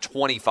around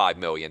 $25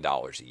 million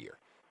a year.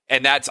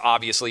 And that's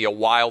obviously a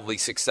wildly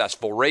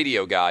successful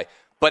radio guy.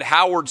 But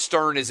Howard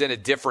Stern is in a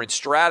different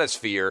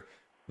stratosphere.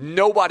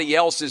 Nobody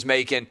else is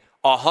making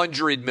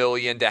 $100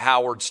 million to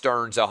Howard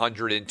Stern's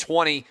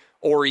 $120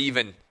 or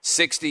even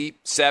 60,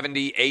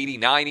 70, 80,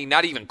 90,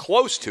 not even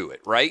close to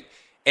it, right?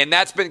 And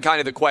that's been kind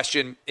of the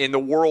question in the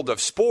world of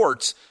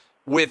sports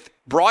with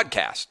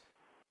broadcast,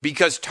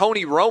 because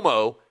Tony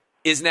Romo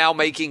is now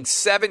making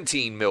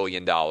 $17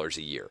 million a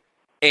year.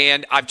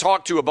 And I've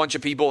talked to a bunch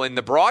of people in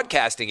the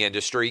broadcasting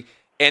industry,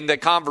 and the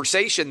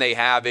conversation they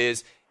have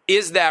is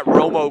that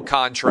Romo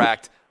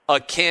contract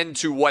akin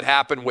to what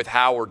happened with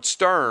Howard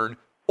Stern,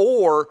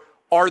 or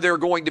are there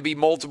going to be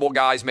multiple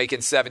guys making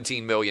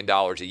 $17 million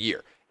a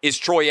year? Is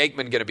Troy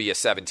Aikman going to be a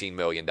 $17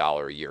 million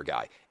a year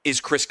guy? Is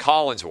Chris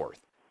Collinsworth?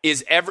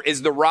 Is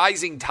the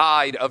rising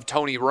tide of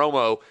Tony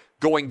Romo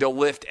going to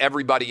lift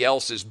everybody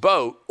else's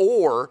boat,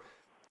 or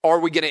are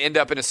we going to end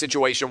up in a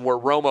situation where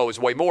Romo is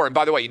way more? And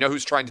by the way, you know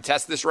who's trying to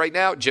test this right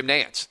now? Jim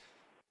Nantz.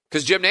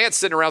 Because Jim Nantz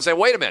sitting around saying,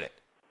 wait a minute,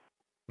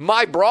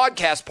 my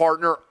broadcast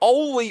partner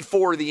only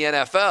for the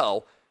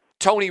NFL,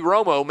 Tony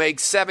Romo,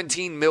 makes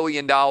 $17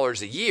 million a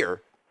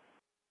year.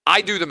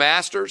 I do the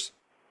Masters.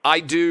 I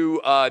do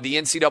the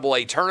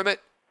NCAA tournament.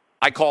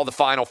 I call the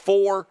Final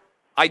Four.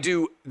 I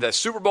do the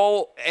Super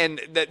Bowl. And,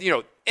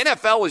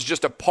 NFL is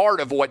just a part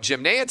of what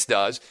Jim Nantz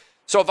does.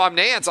 So if I'm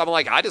Nantz, I'm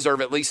like, I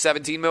deserve at least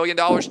 $17 million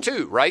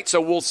too, right?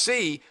 So we'll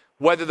see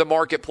whether the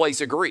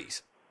marketplace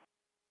agrees.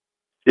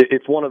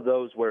 It's one of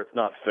those where it's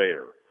not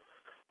fair,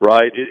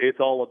 right? It's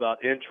all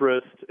about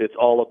interest. It's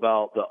all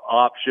about the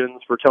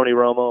options for Tony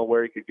Romo and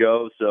where he could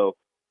go. So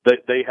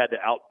they had to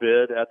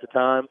outbid at the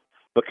time,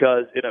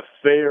 because in a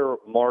fair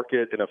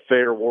market, in a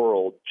fair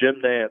world, Jim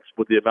Nantz,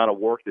 with the amount of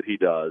work that he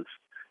does,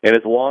 and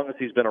as long as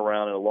he's been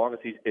around and as long as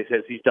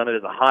he's done it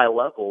at a high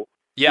level,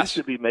 yes, he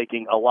should be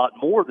making a lot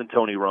more than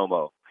Tony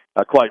Romo,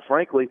 quite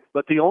frankly.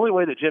 But the only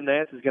way that Jim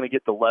Nantz is going to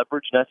get the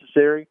leverage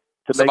necessary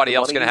to somebody make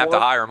else going to have to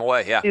hire him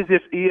away, is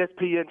if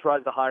ESPN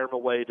tries to hire him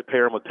away to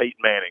pair him with Peyton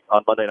Manning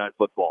on Monday Night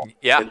Football.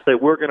 Yeah. And say,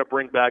 we're going to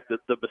bring back the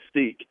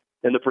mystique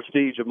and the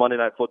prestige of Monday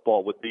Night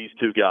Football with these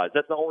two guys.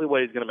 That's the only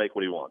way he's going to make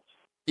what he wants.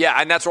 Yeah,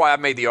 and that's why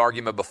I've made the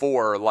argument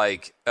before,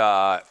 like,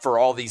 for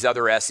all these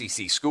other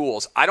SEC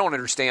schools, I don't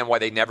understand why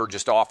they never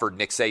just offered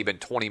Nick Saban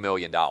 $20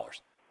 million.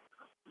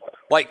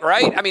 Like,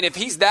 right? I mean, if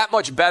he's that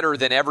much better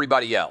than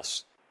everybody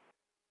else,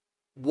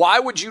 why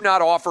would you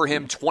not offer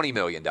him $20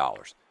 million?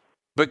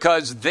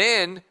 Because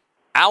then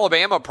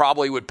Alabama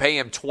probably would pay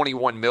him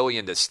 $21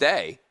 million to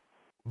stay.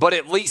 But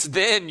at least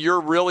then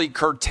you're really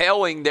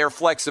curtailing their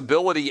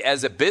flexibility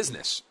as a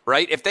business,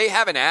 right? If they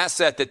have an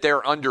asset that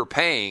they're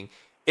underpaying,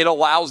 it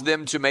allows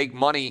them to make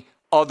money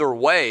other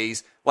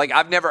ways. Like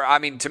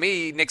to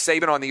me, Nick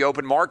Saban on the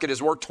open market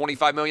is worth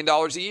 $25 million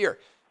a year.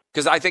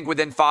 Because I think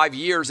within 5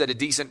 years at a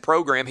decent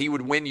program, he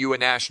would win you a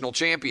national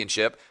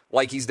championship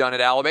like he's done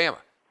at Alabama.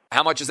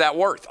 How much is that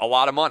worth? A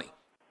lot of money.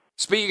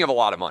 Speaking of a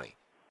lot of money,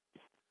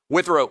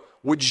 Withrow,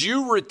 would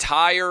you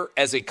retire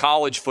as a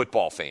college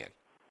football fan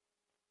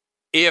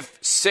if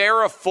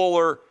Sarah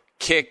Fuller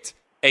kicked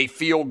a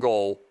field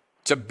goal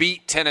to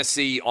beat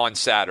Tennessee on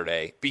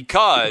Saturday?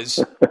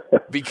 Because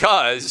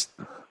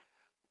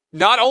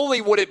not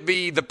only would it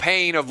be the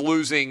pain of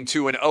losing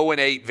to an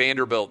 0-8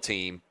 Vanderbilt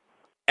team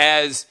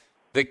as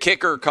the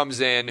kicker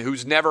comes in,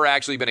 who's never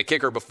actually been a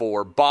kicker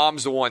before,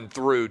 bombs one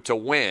through to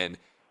win,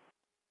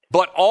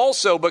 but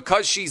also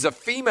because she's a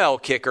female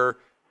kicker,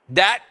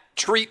 that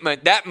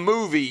treatment, that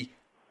movie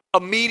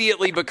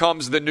immediately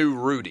becomes the new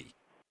Rudy.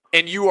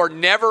 And you are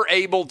never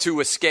able to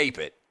escape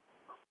it.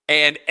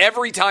 And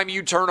every time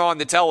you turn on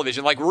the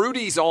television, like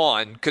Rudy's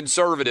on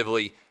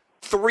conservatively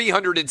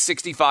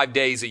 365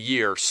 days a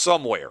year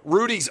somewhere.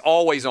 Rudy's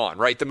always on,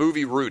 right? The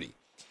movie Rudy.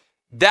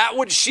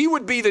 She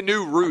would be the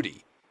new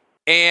Rudy.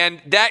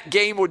 And that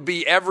game would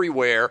be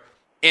everywhere.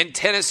 And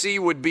Tennessee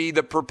would be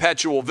the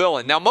perpetual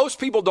villain. Now, most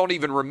people don't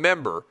even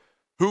remember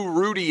who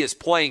Rudy is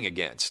playing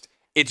against.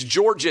 It's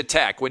Georgia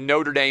Tech when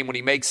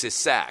he makes his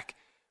sack.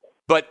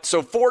 But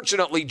so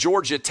fortunately,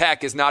 Georgia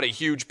Tech is not a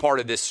huge part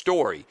of this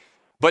story.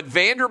 But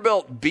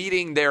Vanderbilt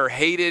beating their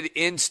hated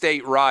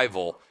in-state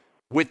rival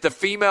with the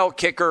female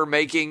kicker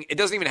making, it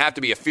doesn't even have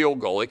to be a field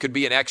goal. It could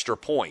be an extra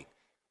point.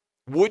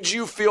 Would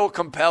you feel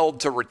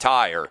compelled to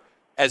retire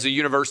as a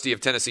University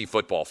of Tennessee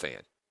football fan?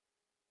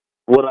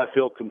 Would I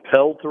feel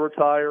compelled to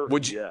retire?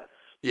 Would you? Yes.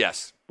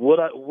 Yes. Would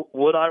I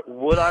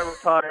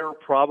retire?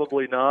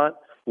 Probably not.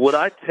 Would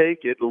I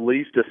take at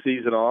least a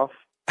season off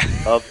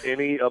of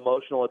any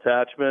emotional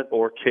attachment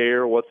or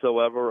care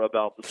whatsoever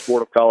about the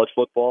sport of college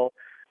football?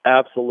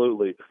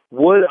 Absolutely.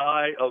 Would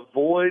I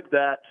avoid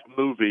that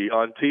movie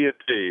on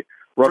TNT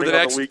for the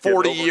next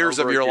 40 years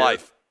of your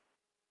life?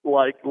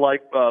 Like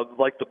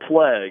the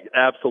plague?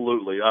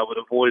 Absolutely. I would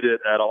avoid it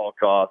at all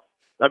costs.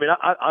 I mean,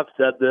 I've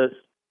said this.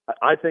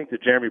 I think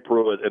that Jeremy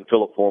Pruitt and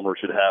Philip Fulmer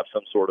should have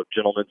some sort of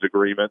gentleman's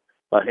agreement,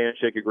 a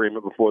handshake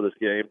agreement before this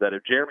game, that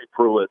if Jeremy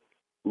Pruitt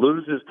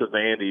loses to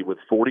Vandy with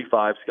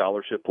 45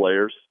 scholarship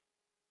players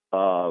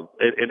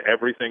and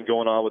everything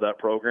going on with that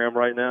program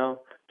right now,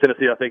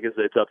 Tennessee, I think,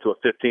 it's up to a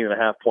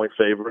 15.5-point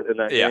favorite in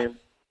that game.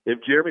 If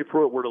Jeremy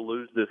Pruitt were to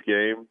lose this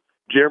game,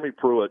 Jeremy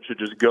Pruitt should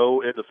just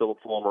go into Philip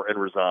Fulmer and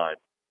resign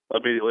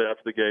immediately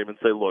after the game and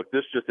say, look,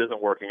 this just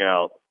isn't working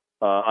out.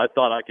 I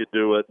thought I could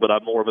do it, but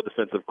I'm more of a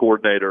defensive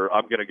coordinator.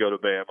 I'm going to go to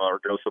Bama or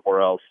go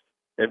somewhere else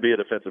and be a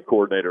defensive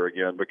coordinator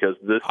again because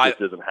this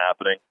just isn't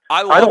happening.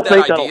 I don't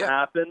think idea. that'll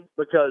happen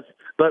because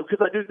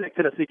I do think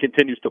Tennessee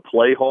continues to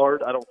play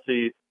hard. I don't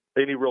see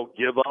any real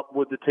give up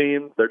with the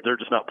team. They're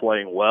just not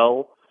playing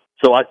well.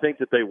 So I think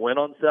that they win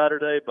on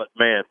Saturday. But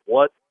man,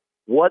 what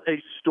a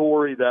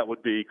story that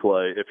would be,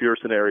 Clay, if your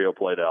scenario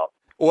played out.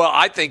 Well,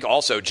 I think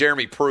also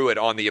Jeremy Pruitt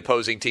on the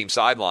opposing team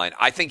sideline,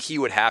 I think he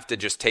would have to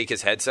just take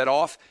his headset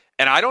off.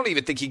 And I don't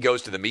even think he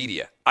goes to the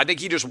media. I think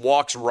he just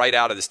walks right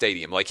out of the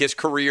stadium. Like his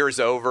career is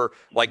over,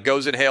 like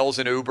goes and hails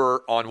an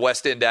Uber on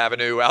West End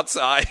Avenue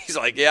outside. He's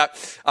like, yeah,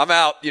 I'm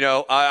out. You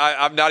know,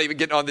 I'm not even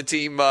getting on the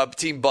team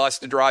bus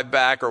to drive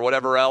back or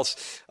whatever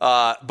else.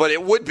 But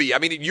it would be. I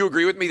mean, you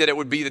agree with me that it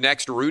would be the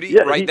next Rudy,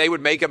 right? They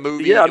would make a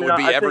movie. It would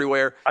be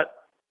everywhere.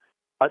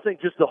 I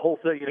think just the whole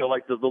thing, you know,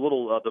 like the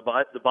little the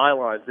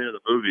bylines in the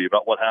movie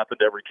about what happened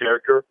to every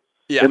character.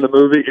 In the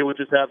movie, it would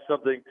just have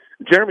something.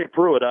 Jeremy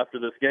Pruitt, after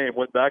this game,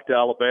 went back to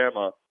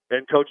Alabama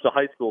and coached a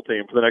high school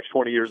team for the next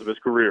 20 years of his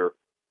career.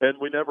 and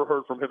we never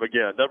heard from him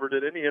again. Never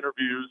did any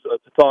interviews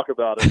to talk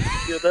about it.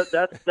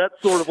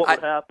 That's sort of what would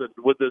happen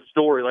with this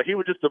story. Like, he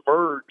would just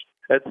emerge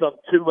at some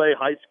 2A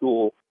high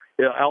school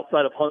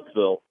outside of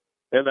Huntsville,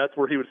 and that's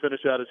where he would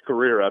finish out his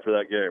career after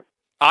that game.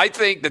 I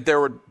think that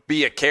there would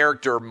be a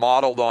character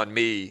modeled on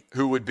me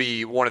who would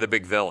be one of the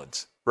big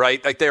villains,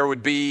 right? Like, there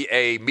would be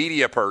a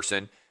media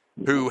person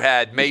who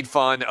had made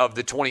fun of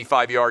the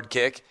 25-yard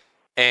kick,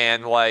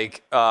 and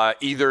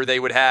either they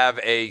would have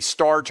a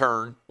star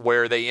turn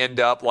where they end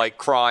up like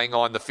crying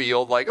on the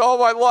field, like, oh,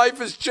 my life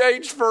has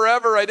changed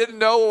forever. I didn't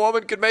know a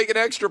woman could make an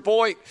extra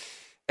point.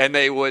 And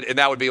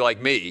that would be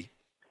like me.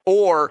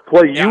 Or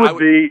Clay, you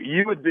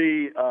would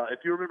be if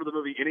you remember the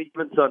movie Any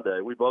Given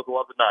Sunday, we both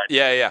love the 90s.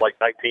 Yeah. Like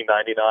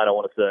 1999, I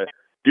want to say.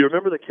 Do you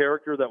remember the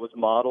character that was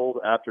modeled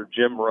after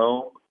Jim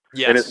Rome?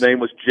 Yes. And his name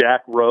was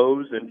Jack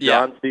Rose, and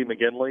John C.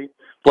 McGinley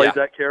played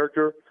that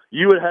character.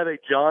 You would have a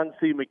John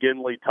C.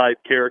 McGinley type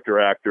character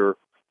actor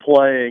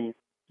playing,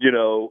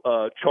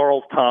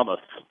 Charles Thomas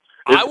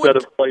instead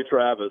of Clay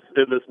Travis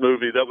in this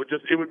movie.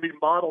 It would be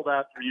modeled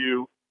after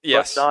you.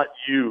 Yes. But not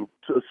you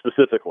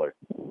specifically.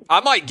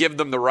 I might give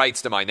them the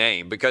rights to my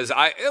name because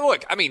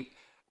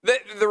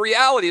the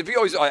reality, if you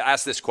always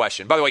ask this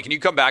question, by the way, can you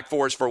come back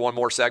for us for one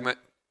more segment?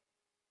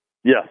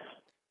 Yes.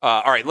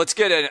 All right, let's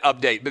get an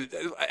update. But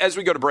as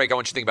we go to break, I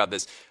want you to think about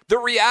this. The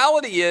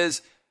reality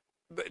is,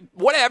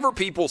 whatever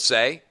people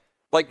say,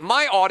 like,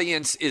 my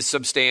audience is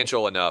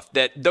substantial enough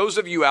that those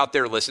of you out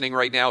there listening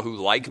right now who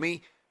like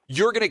me,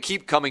 you're going to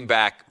keep coming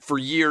back for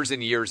years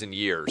and years and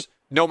years.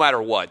 No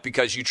matter what,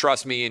 because you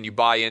trust me and you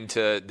buy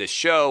into this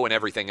show and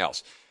everything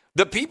else.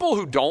 The people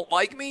who don't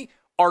like me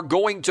are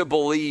going to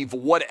believe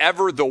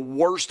whatever the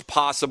worst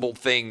possible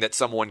thing that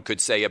someone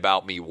could say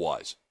about me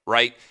was,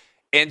 right?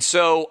 And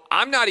so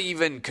I'm not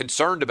even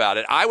concerned about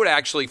it. I would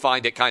actually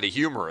find it kind of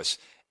humorous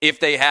if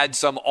they had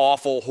some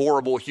awful,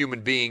 horrible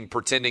human being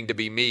pretending to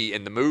be me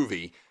in the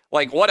movie.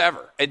 Like,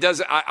 whatever.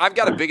 I've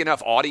got a big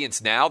enough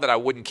audience now that I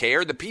wouldn't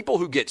care. The people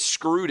who get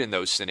screwed in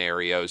those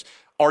scenarios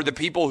are the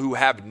people who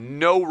have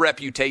no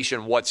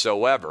reputation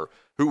whatsoever,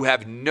 who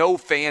have no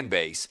fan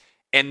base,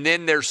 and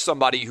then there's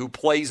somebody who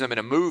plays them in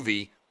a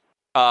movie,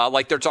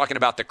 like they're talking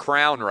about The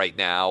Crown right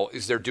now,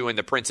 is they're doing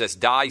the Princess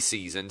Di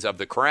seasons of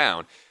The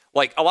Crown.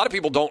 Like, a lot of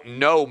people don't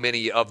know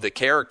many of the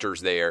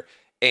characters there,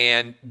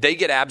 and they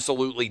get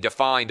absolutely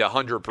defined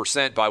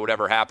 100% by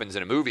whatever happens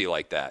in a movie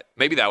like that.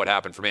 Maybe that would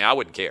happen for me. I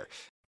wouldn't care.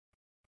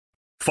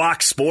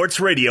 Fox Sports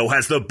Radio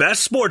has the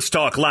best sports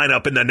talk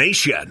lineup in the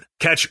nation.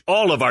 Catch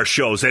all of our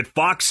shows at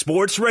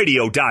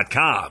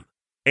foxsportsradio.com.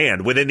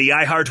 And within the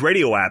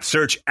iHeartRadio app,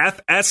 search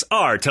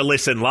FSR to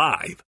listen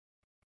live.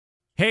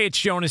 Hey,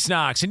 it's Jonas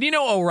Knox, and you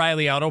know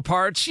O'Reilly Auto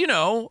Parts. You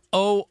know,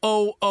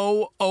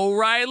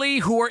 O'Reilly,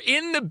 who are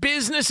in the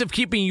business of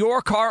keeping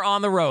your car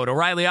on the road.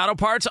 O'Reilly Auto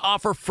Parts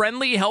offer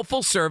friendly,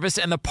 helpful service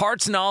and the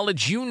parts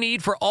knowledge you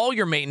need for all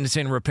your maintenance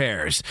and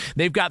repairs.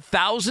 They've got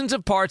thousands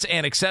of parts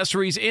and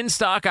accessories in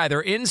stock, either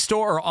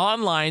in-store or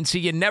online, so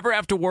you never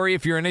have to worry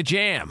if you're in a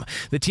jam.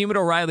 The team at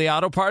O'Reilly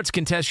Auto Parts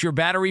can test your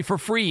battery for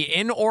free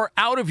in or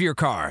out of your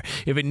car.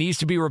 If it needs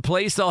to be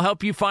replaced, they'll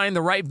help you find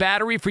the right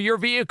battery for your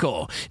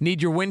vehicle.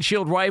 Need your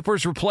windshield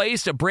wipers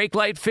replaced, a brake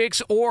light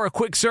fix, or a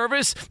quick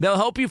service? They'll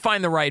help you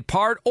find the right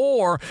part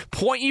or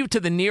point you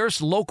to the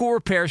nearest local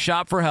repair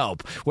shop for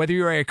help. Whether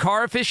you're a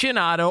car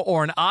aficionado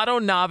or an auto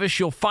novice,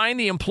 you'll find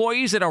the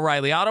employees at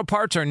O'Reilly Auto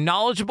Parts are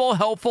knowledgeable,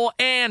 helpful,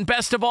 and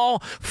best of all,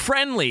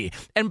 friendly.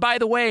 And by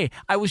the way,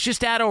 I was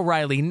just at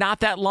O'Reilly not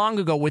that long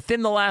ago,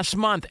 within the last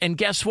month, and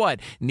guess what?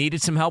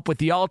 Needed some help with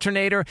the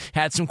alternator,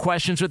 had some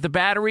questions with the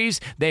batteries.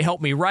 They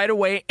helped me right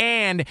away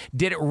and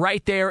did it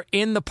right there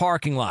in the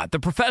parking lot. The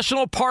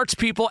professional parts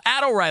people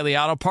at O'Reilly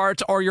Auto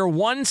Parts are your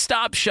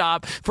one-stop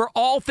shop for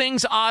all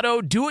things auto,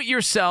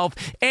 do-it-yourself,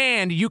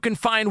 and you can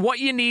find what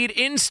you need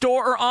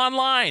in-store or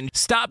online.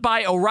 Stop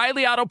by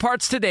O'Reilly Auto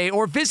Parts today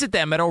or visit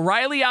them at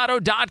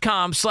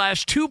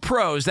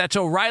O'ReillyAuto.com/2pros. That's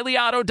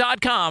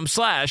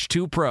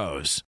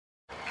O'ReillyAuto.com/2pros.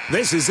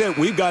 This is it.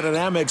 We've got an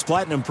Amex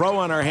Platinum Pro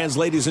on our hands,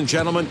 ladies and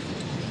gentlemen.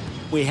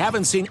 We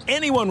haven't seen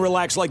anyone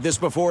relax like this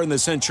before in the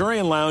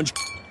Centurion Lounge.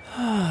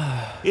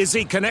 Is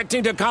he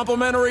connecting to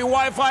complimentary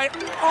Wi-Fi?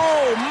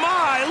 Oh,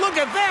 my! Look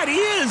at that! He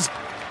is!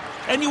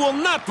 And you will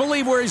not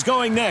believe where he's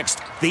going next.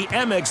 The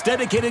Amex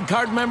dedicated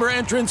card member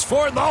entrance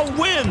for the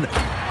win!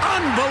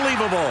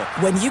 Unbelievable!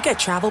 When you get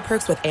travel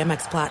perks with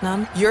Amex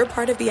Platinum, you're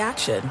part of the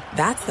action.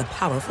 That's the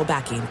powerful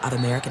backing of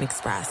American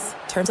Express.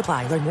 Terms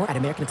apply. Learn more at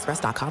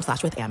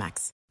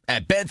americanexpress.com/withAmex.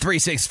 At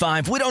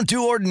Bet365, we don't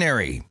do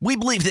ordinary. We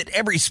believe that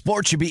every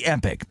sport should be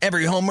epic.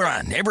 Every home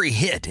run, every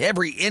hit,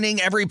 every inning,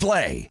 every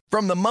play.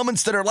 From the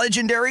moments that are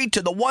legendary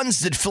to the ones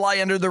that fly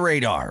under the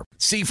radar.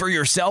 See for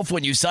yourself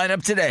when you sign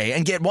up today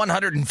and get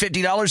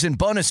 $150 in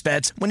bonus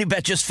bets when you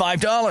bet just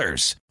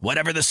 $5.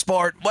 Whatever the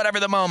sport, whatever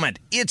the moment,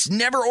 it's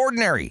never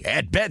ordinary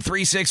at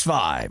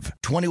Bet365.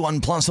 21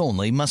 plus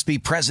only. Must be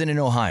present in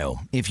Ohio.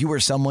 If you or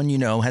someone you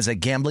know has a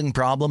gambling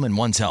problem and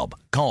wants help,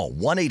 call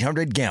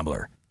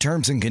 1-800-GAMBLER.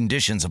 Terms and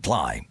conditions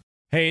apply.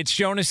 Hey, it's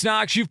Jonas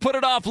Knox. You've put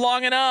it off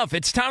long enough.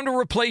 It's time to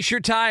replace your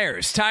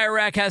tires. Tire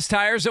Rack has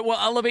tires that will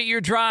elevate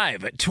your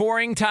drive.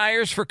 Touring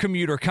tires for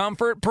commuter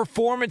comfort,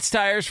 performance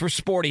tires for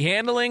sporty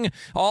handling,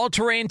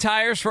 all-terrain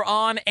tires for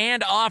on-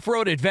 and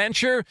off-road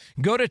adventure.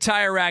 Go to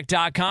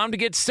TireRack.com to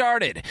get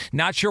started.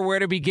 Not sure where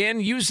to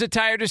begin? Use the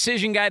Tire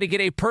Decision Guide to get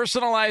a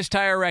personalized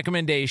tire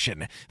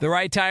recommendation. The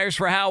right tires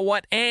for how,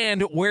 what,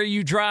 and where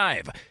you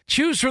drive.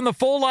 Choose from the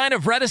full line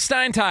of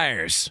Redestein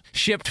tires.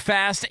 Shipped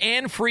fast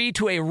and free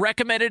to a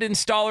recommended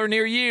installer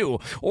near you,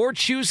 or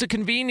choose the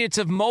convenience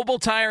of mobile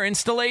tire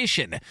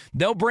installation.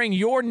 They'll bring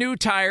your new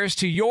tires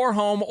to your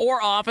home or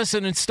office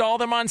and install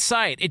them on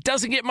site. It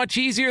doesn't get much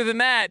easier than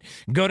that.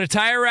 Go to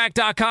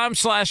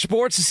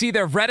TireRack.com/sports to see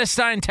their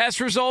Redestein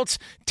test results,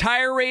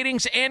 tire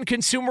ratings, and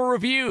consumer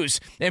reviews.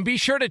 And be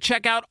sure to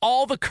check out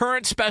all the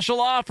current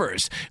special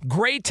offers.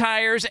 Great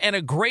tires and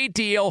a great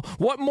deal.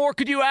 What more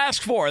could you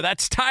ask for?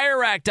 That's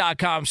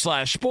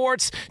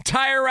TireRack.com/sports.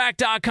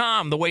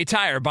 TireRack.com, the way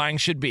tire buying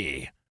should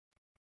be.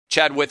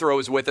 Chad Withrow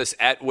is with us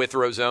at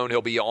Withrow Zone.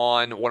 He'll be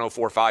on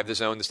 104.5 The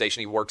Zone, the station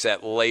he works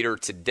at, later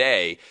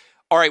today.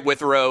 All right,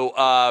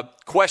 Withrow,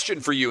 question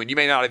for you, and you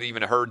may not have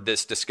even heard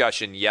this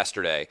discussion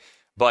yesterday,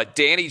 but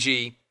Danny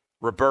G,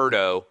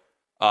 Roberto,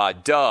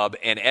 Dub,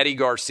 and Eddie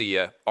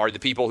Garcia are the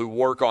people who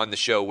work on the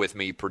show with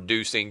me,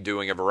 producing,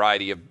 doing a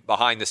variety of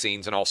behind the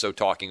scenes, and also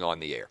talking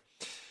on the air.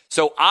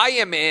 So I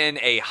am in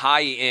a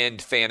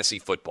high-end fantasy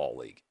football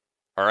league,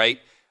 all right?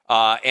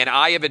 And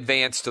I have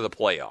advanced to the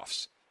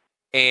playoffs.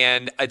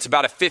 And it's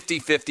about a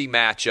 50-50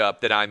 matchup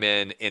that I'm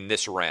in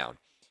this round.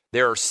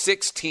 There are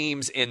 6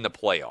 teams in the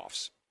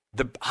playoffs.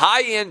 The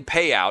high-end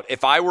payout,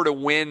 if I were to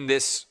win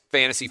this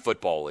fantasy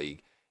football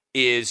league,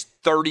 is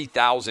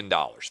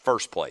 $30,000,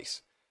 first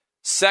place.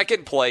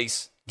 Second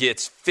place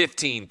gets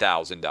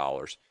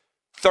 $15,000.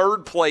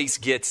 Third place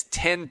gets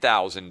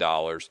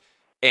 $10,000.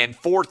 And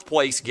fourth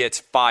place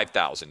gets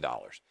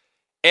 $5,000.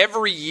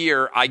 Every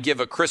year, I give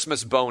a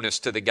Christmas bonus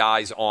to the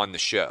guys on the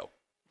show.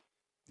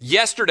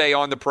 Yesterday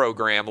on the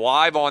program,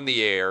 live on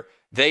the air,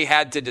 they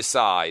had to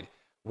decide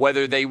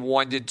whether they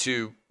wanted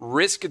to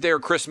risk their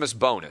Christmas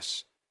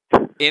bonus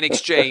in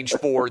exchange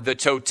for the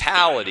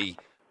totality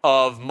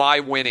of my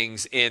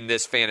winnings in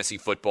this fantasy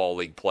football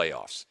league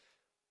playoffs.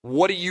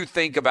 What do you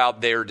think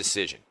about their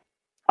decision?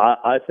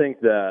 I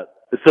think that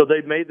 – so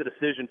they made the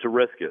decision to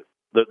risk it.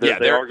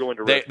 They are going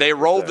to risk it. They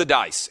rolled the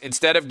dice.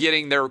 Instead of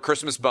getting their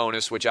Christmas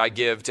bonus, which I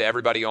give to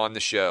everybody on the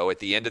show at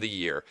the end of the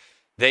year,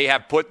 they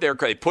have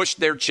pushed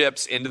their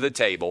chips into the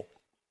table,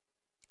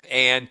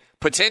 and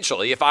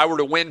potentially, if I were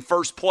to win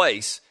first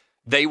place,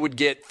 they would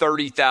get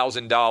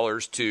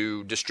 $30,000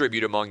 to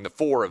distribute among the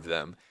 4 of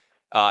them.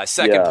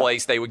 Second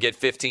place, they would get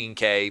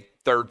 $15K.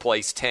 Third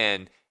place,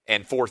 $10,000,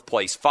 and fourth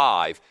place,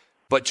 $5,000.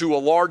 But to a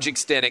large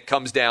extent, it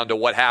comes down to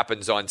what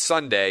happens on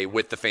Sunday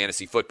with the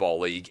Fantasy Football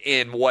League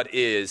in what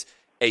is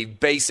a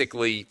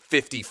basically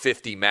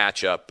 50-50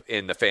 matchup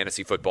in the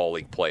Fantasy Football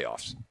League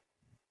playoffs.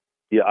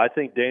 Yeah, I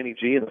think Danny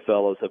G and the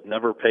fellows have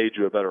never paid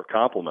you a better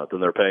compliment than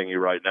they're paying you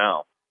right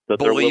now. That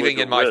believing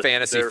in my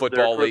fantasy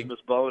football league Christmas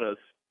bonus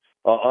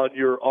on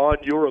your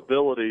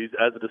abilities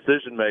as a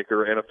decision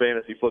maker and a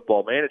fantasy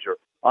football manager.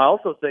 I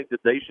also think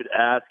that they should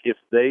ask if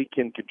they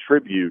can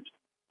contribute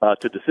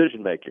to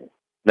decision making.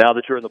 Now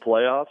that you're in the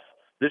playoffs,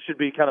 this should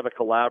be kind of a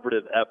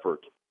collaborative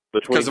effort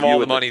between because of all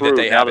the money that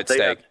they have at stake.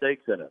 They have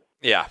stakes in it.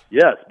 Yeah.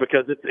 Yes,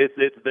 because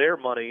it's their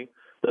money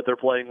that they're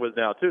playing with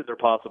now too. Their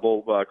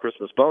possible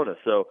Christmas bonus.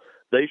 So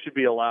they should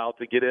be allowed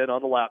to get in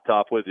on the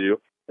laptop with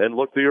you and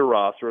look through your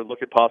roster and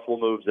look at possible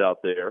moves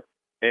out there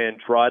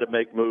and try to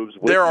make moves.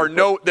 With there are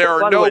no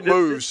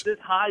moves. This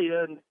high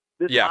end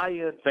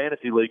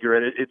fantasy league you're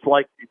in. It's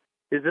like,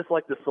 is this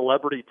like the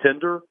celebrity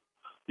Tinder?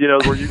 You know,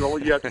 where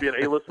you have to be an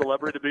A-list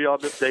celebrity to be on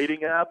this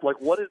dating app.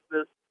 Like, what is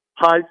this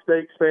high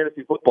stakes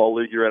fantasy football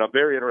league you're in? I'm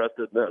very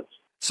interested in this.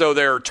 So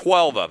there are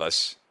 12 of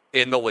us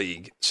in the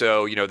league.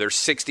 So there's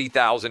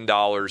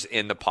 $60,000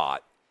 in the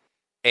pot.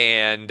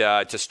 And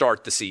to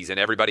start the season,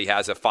 everybody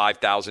has a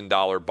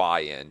 $5,000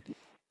 buy-in.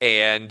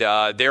 And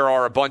there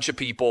are a bunch of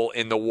people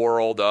in the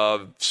world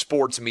of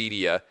sports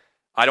media.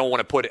 I don't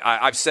want to put it –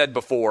 I've said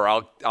before,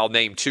 I'll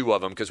name 2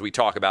 of them because we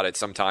talk about it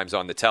sometimes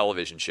on the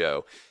television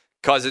show.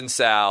 Cousin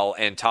Sal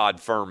and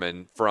Todd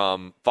Furman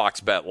from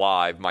Fox Bet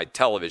Live, my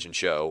television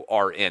show,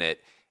 are in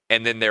it.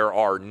 And then there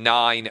are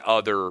 9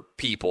 other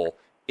people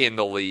in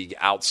the league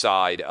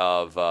outside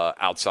of us.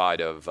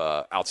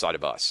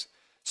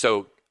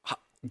 So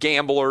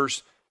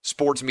gamblers,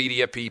 sports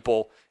media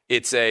people.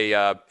 It's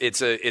an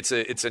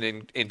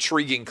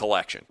intriguing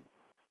collection.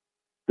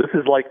 This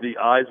is like the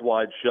eyes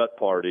wide shut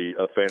party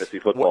of fantasy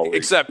football. Well,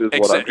 except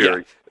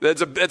yeah.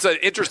 That's an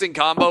interesting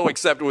combo,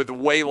 except with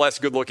way less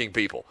good looking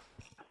people.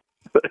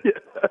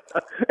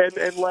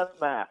 and less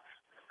masks.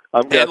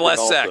 And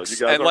less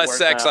sex. And less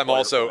sex. I'm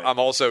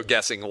also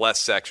guessing less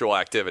sexual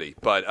activity.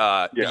 But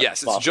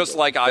yes, it's just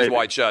like Eyes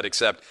Wide Shut,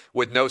 except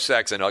with no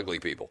sex and ugly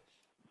people.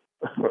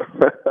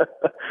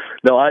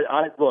 No, I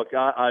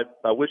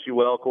wish you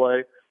well,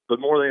 Clay. But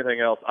more than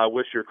anything else, I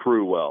wish your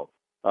crew well.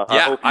 I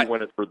hope you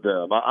win it for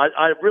them.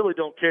 I really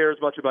don't care as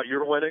much about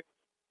your winning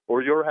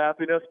or your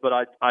happiness, but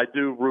I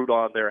do root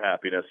on their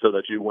happiness so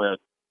that you win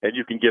and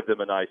you can give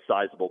them a nice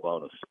sizable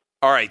bonus.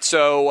 All right,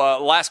 so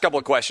last couple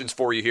of questions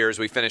for you here as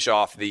we finish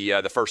off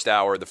the first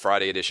hour of the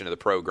Friday edition of the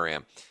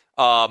program.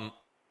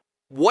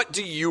 What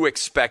do you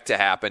expect to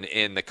happen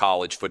in the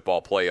college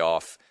football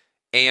playoff?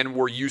 And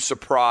were you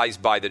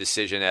surprised by the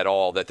decision at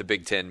all that the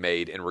Big Ten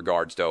made in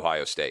regards to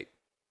Ohio State?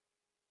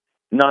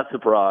 Not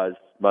surprised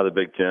by the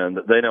Big Ten.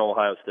 They know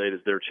Ohio State is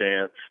their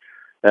chance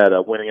at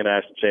winning a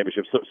national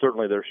championship, so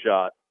certainly their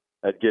shot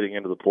at getting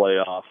into the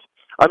playoff.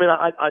 I mean,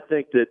 I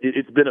think that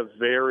it's been a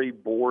very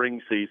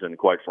boring season,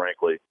 quite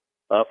frankly,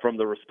 from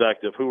the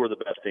respect of who are the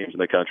best teams in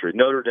the country.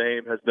 Notre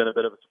Dame has been a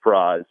bit of a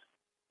surprise,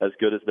 as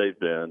good as they've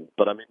been.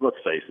 But, I mean, let's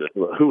face it,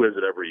 who is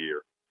it every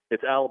year?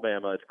 It's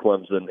Alabama, it's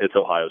Clemson, it's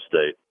Ohio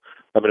State.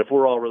 I mean, if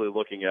we're all really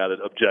looking at it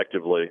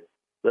objectively,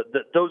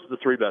 those are the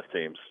three best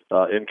teams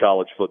in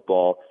college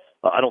football.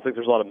 I don't think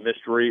there's a lot of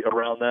mystery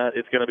around that.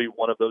 It's going to be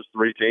one of those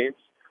three teams.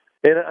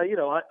 And,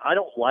 I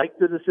don't like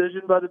the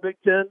decision by the Big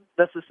Ten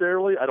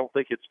necessarily. I don't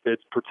think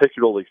it's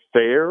particularly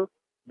fair,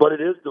 but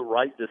it is the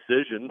right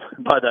decision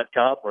by that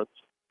conference.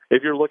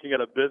 If you're looking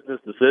at a business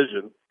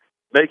decision,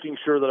 making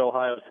sure that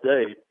Ohio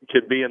State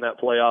can be in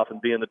that playoff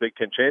and be in the Big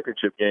Ten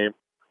championship game,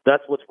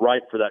 that's what's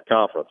right for that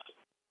conference.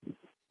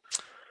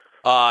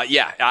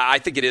 Yeah, I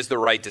think it is the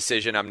right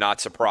decision. I'm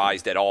not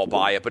surprised at all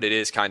by it, but it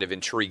is kind of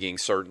intriguing,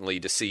 certainly,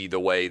 to see the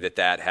way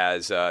that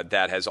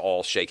has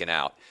all shaken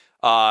out.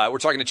 We're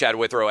talking to Chad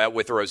Withrow at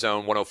Withrow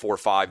Zone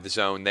 104.5, the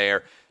Zone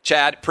there.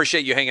 Chad,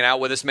 appreciate you hanging out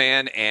with us,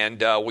 man,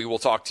 and we will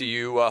talk to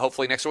you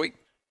hopefully next week.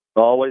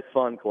 Always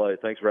fun, Clay.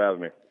 Thanks for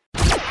having me.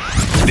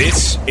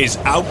 This is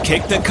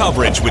Outkick the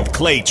Coverage with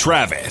Clay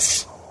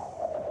Travis.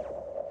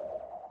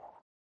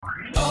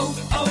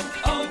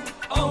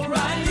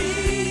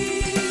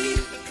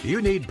 You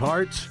need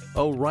parts?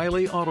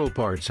 O'Reilly Auto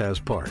Parts has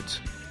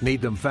parts.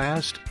 Need them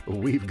fast?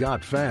 We've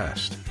got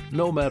fast.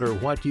 No matter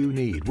what you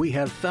need, we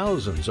have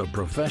thousands of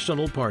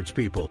professional parts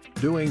people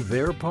doing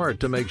their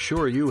part to make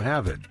sure you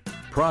have it.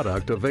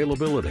 Product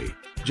availability.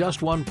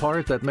 Just one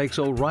part that makes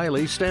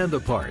O'Reilly stand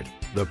apart.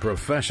 The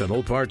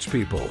professional parts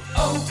people.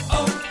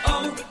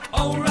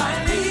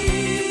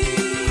 O'Reilly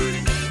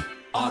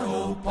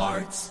Auto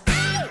Parts.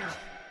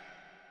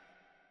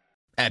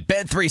 At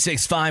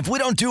Bet365, we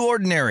don't do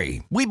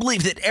ordinary. We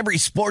believe that every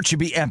sport should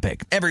be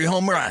epic. Every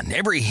home run,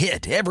 every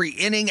hit, every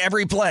inning,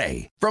 every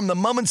play. From the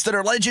moments that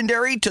are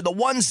legendary to the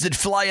ones that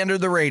fly under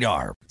the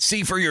radar.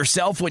 See for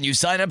yourself when you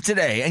sign up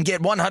today and get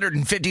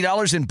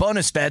 $150 in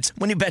bonus bets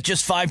when you bet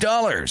just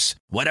 $5.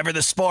 Whatever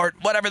the sport,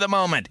 whatever the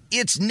moment,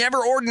 it's never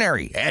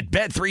ordinary at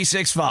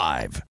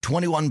Bet365.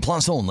 21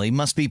 plus only.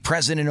 Must be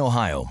present in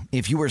Ohio.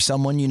 If you or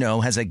someone you know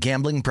has a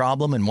gambling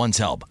problem and wants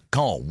help,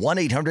 call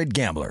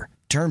 1-800-GAMBLER.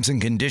 Terms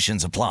and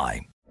conditions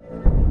apply.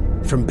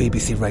 From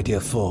BBC Radio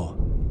 4,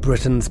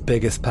 Britain's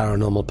biggest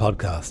paranormal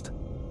podcast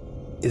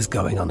is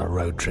going on a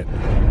road trip.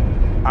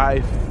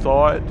 I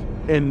thought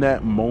in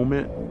that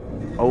moment,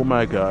 oh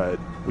my God,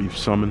 we've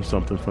summoned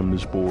something from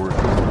this board.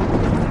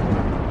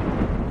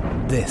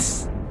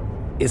 This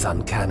is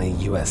Uncanny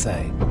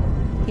USA.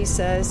 He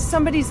says,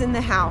 somebody's in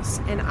the house,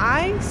 and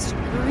I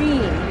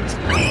screamed.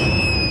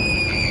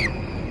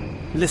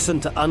 Listen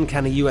to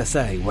Uncanny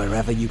USA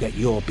wherever you get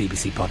your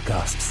BBC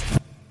podcasts,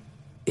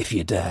 if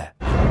you dare.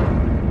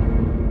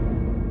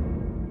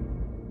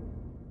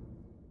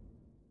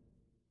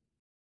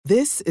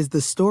 This is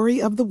the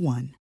story of the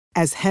one.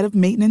 As head of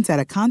maintenance at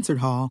a concert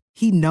hall,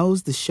 he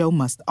knows the show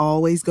must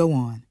always go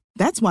on.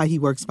 That's why he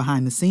works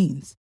behind the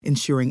scenes,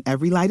 ensuring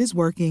every light is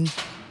working,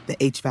 the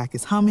HVAC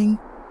is humming,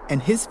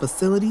 and his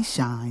facility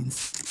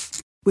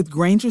shines. With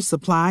Grainger's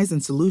supplies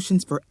and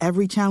solutions for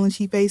every challenge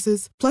he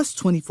faces, plus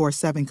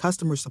 24/7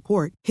 customer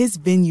support, his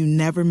venue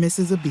never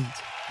misses a beat.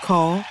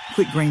 Call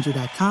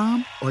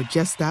quickgrainger.com or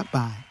just stop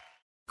by.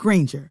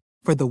 Grainger,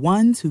 for the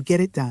ones who get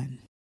it done.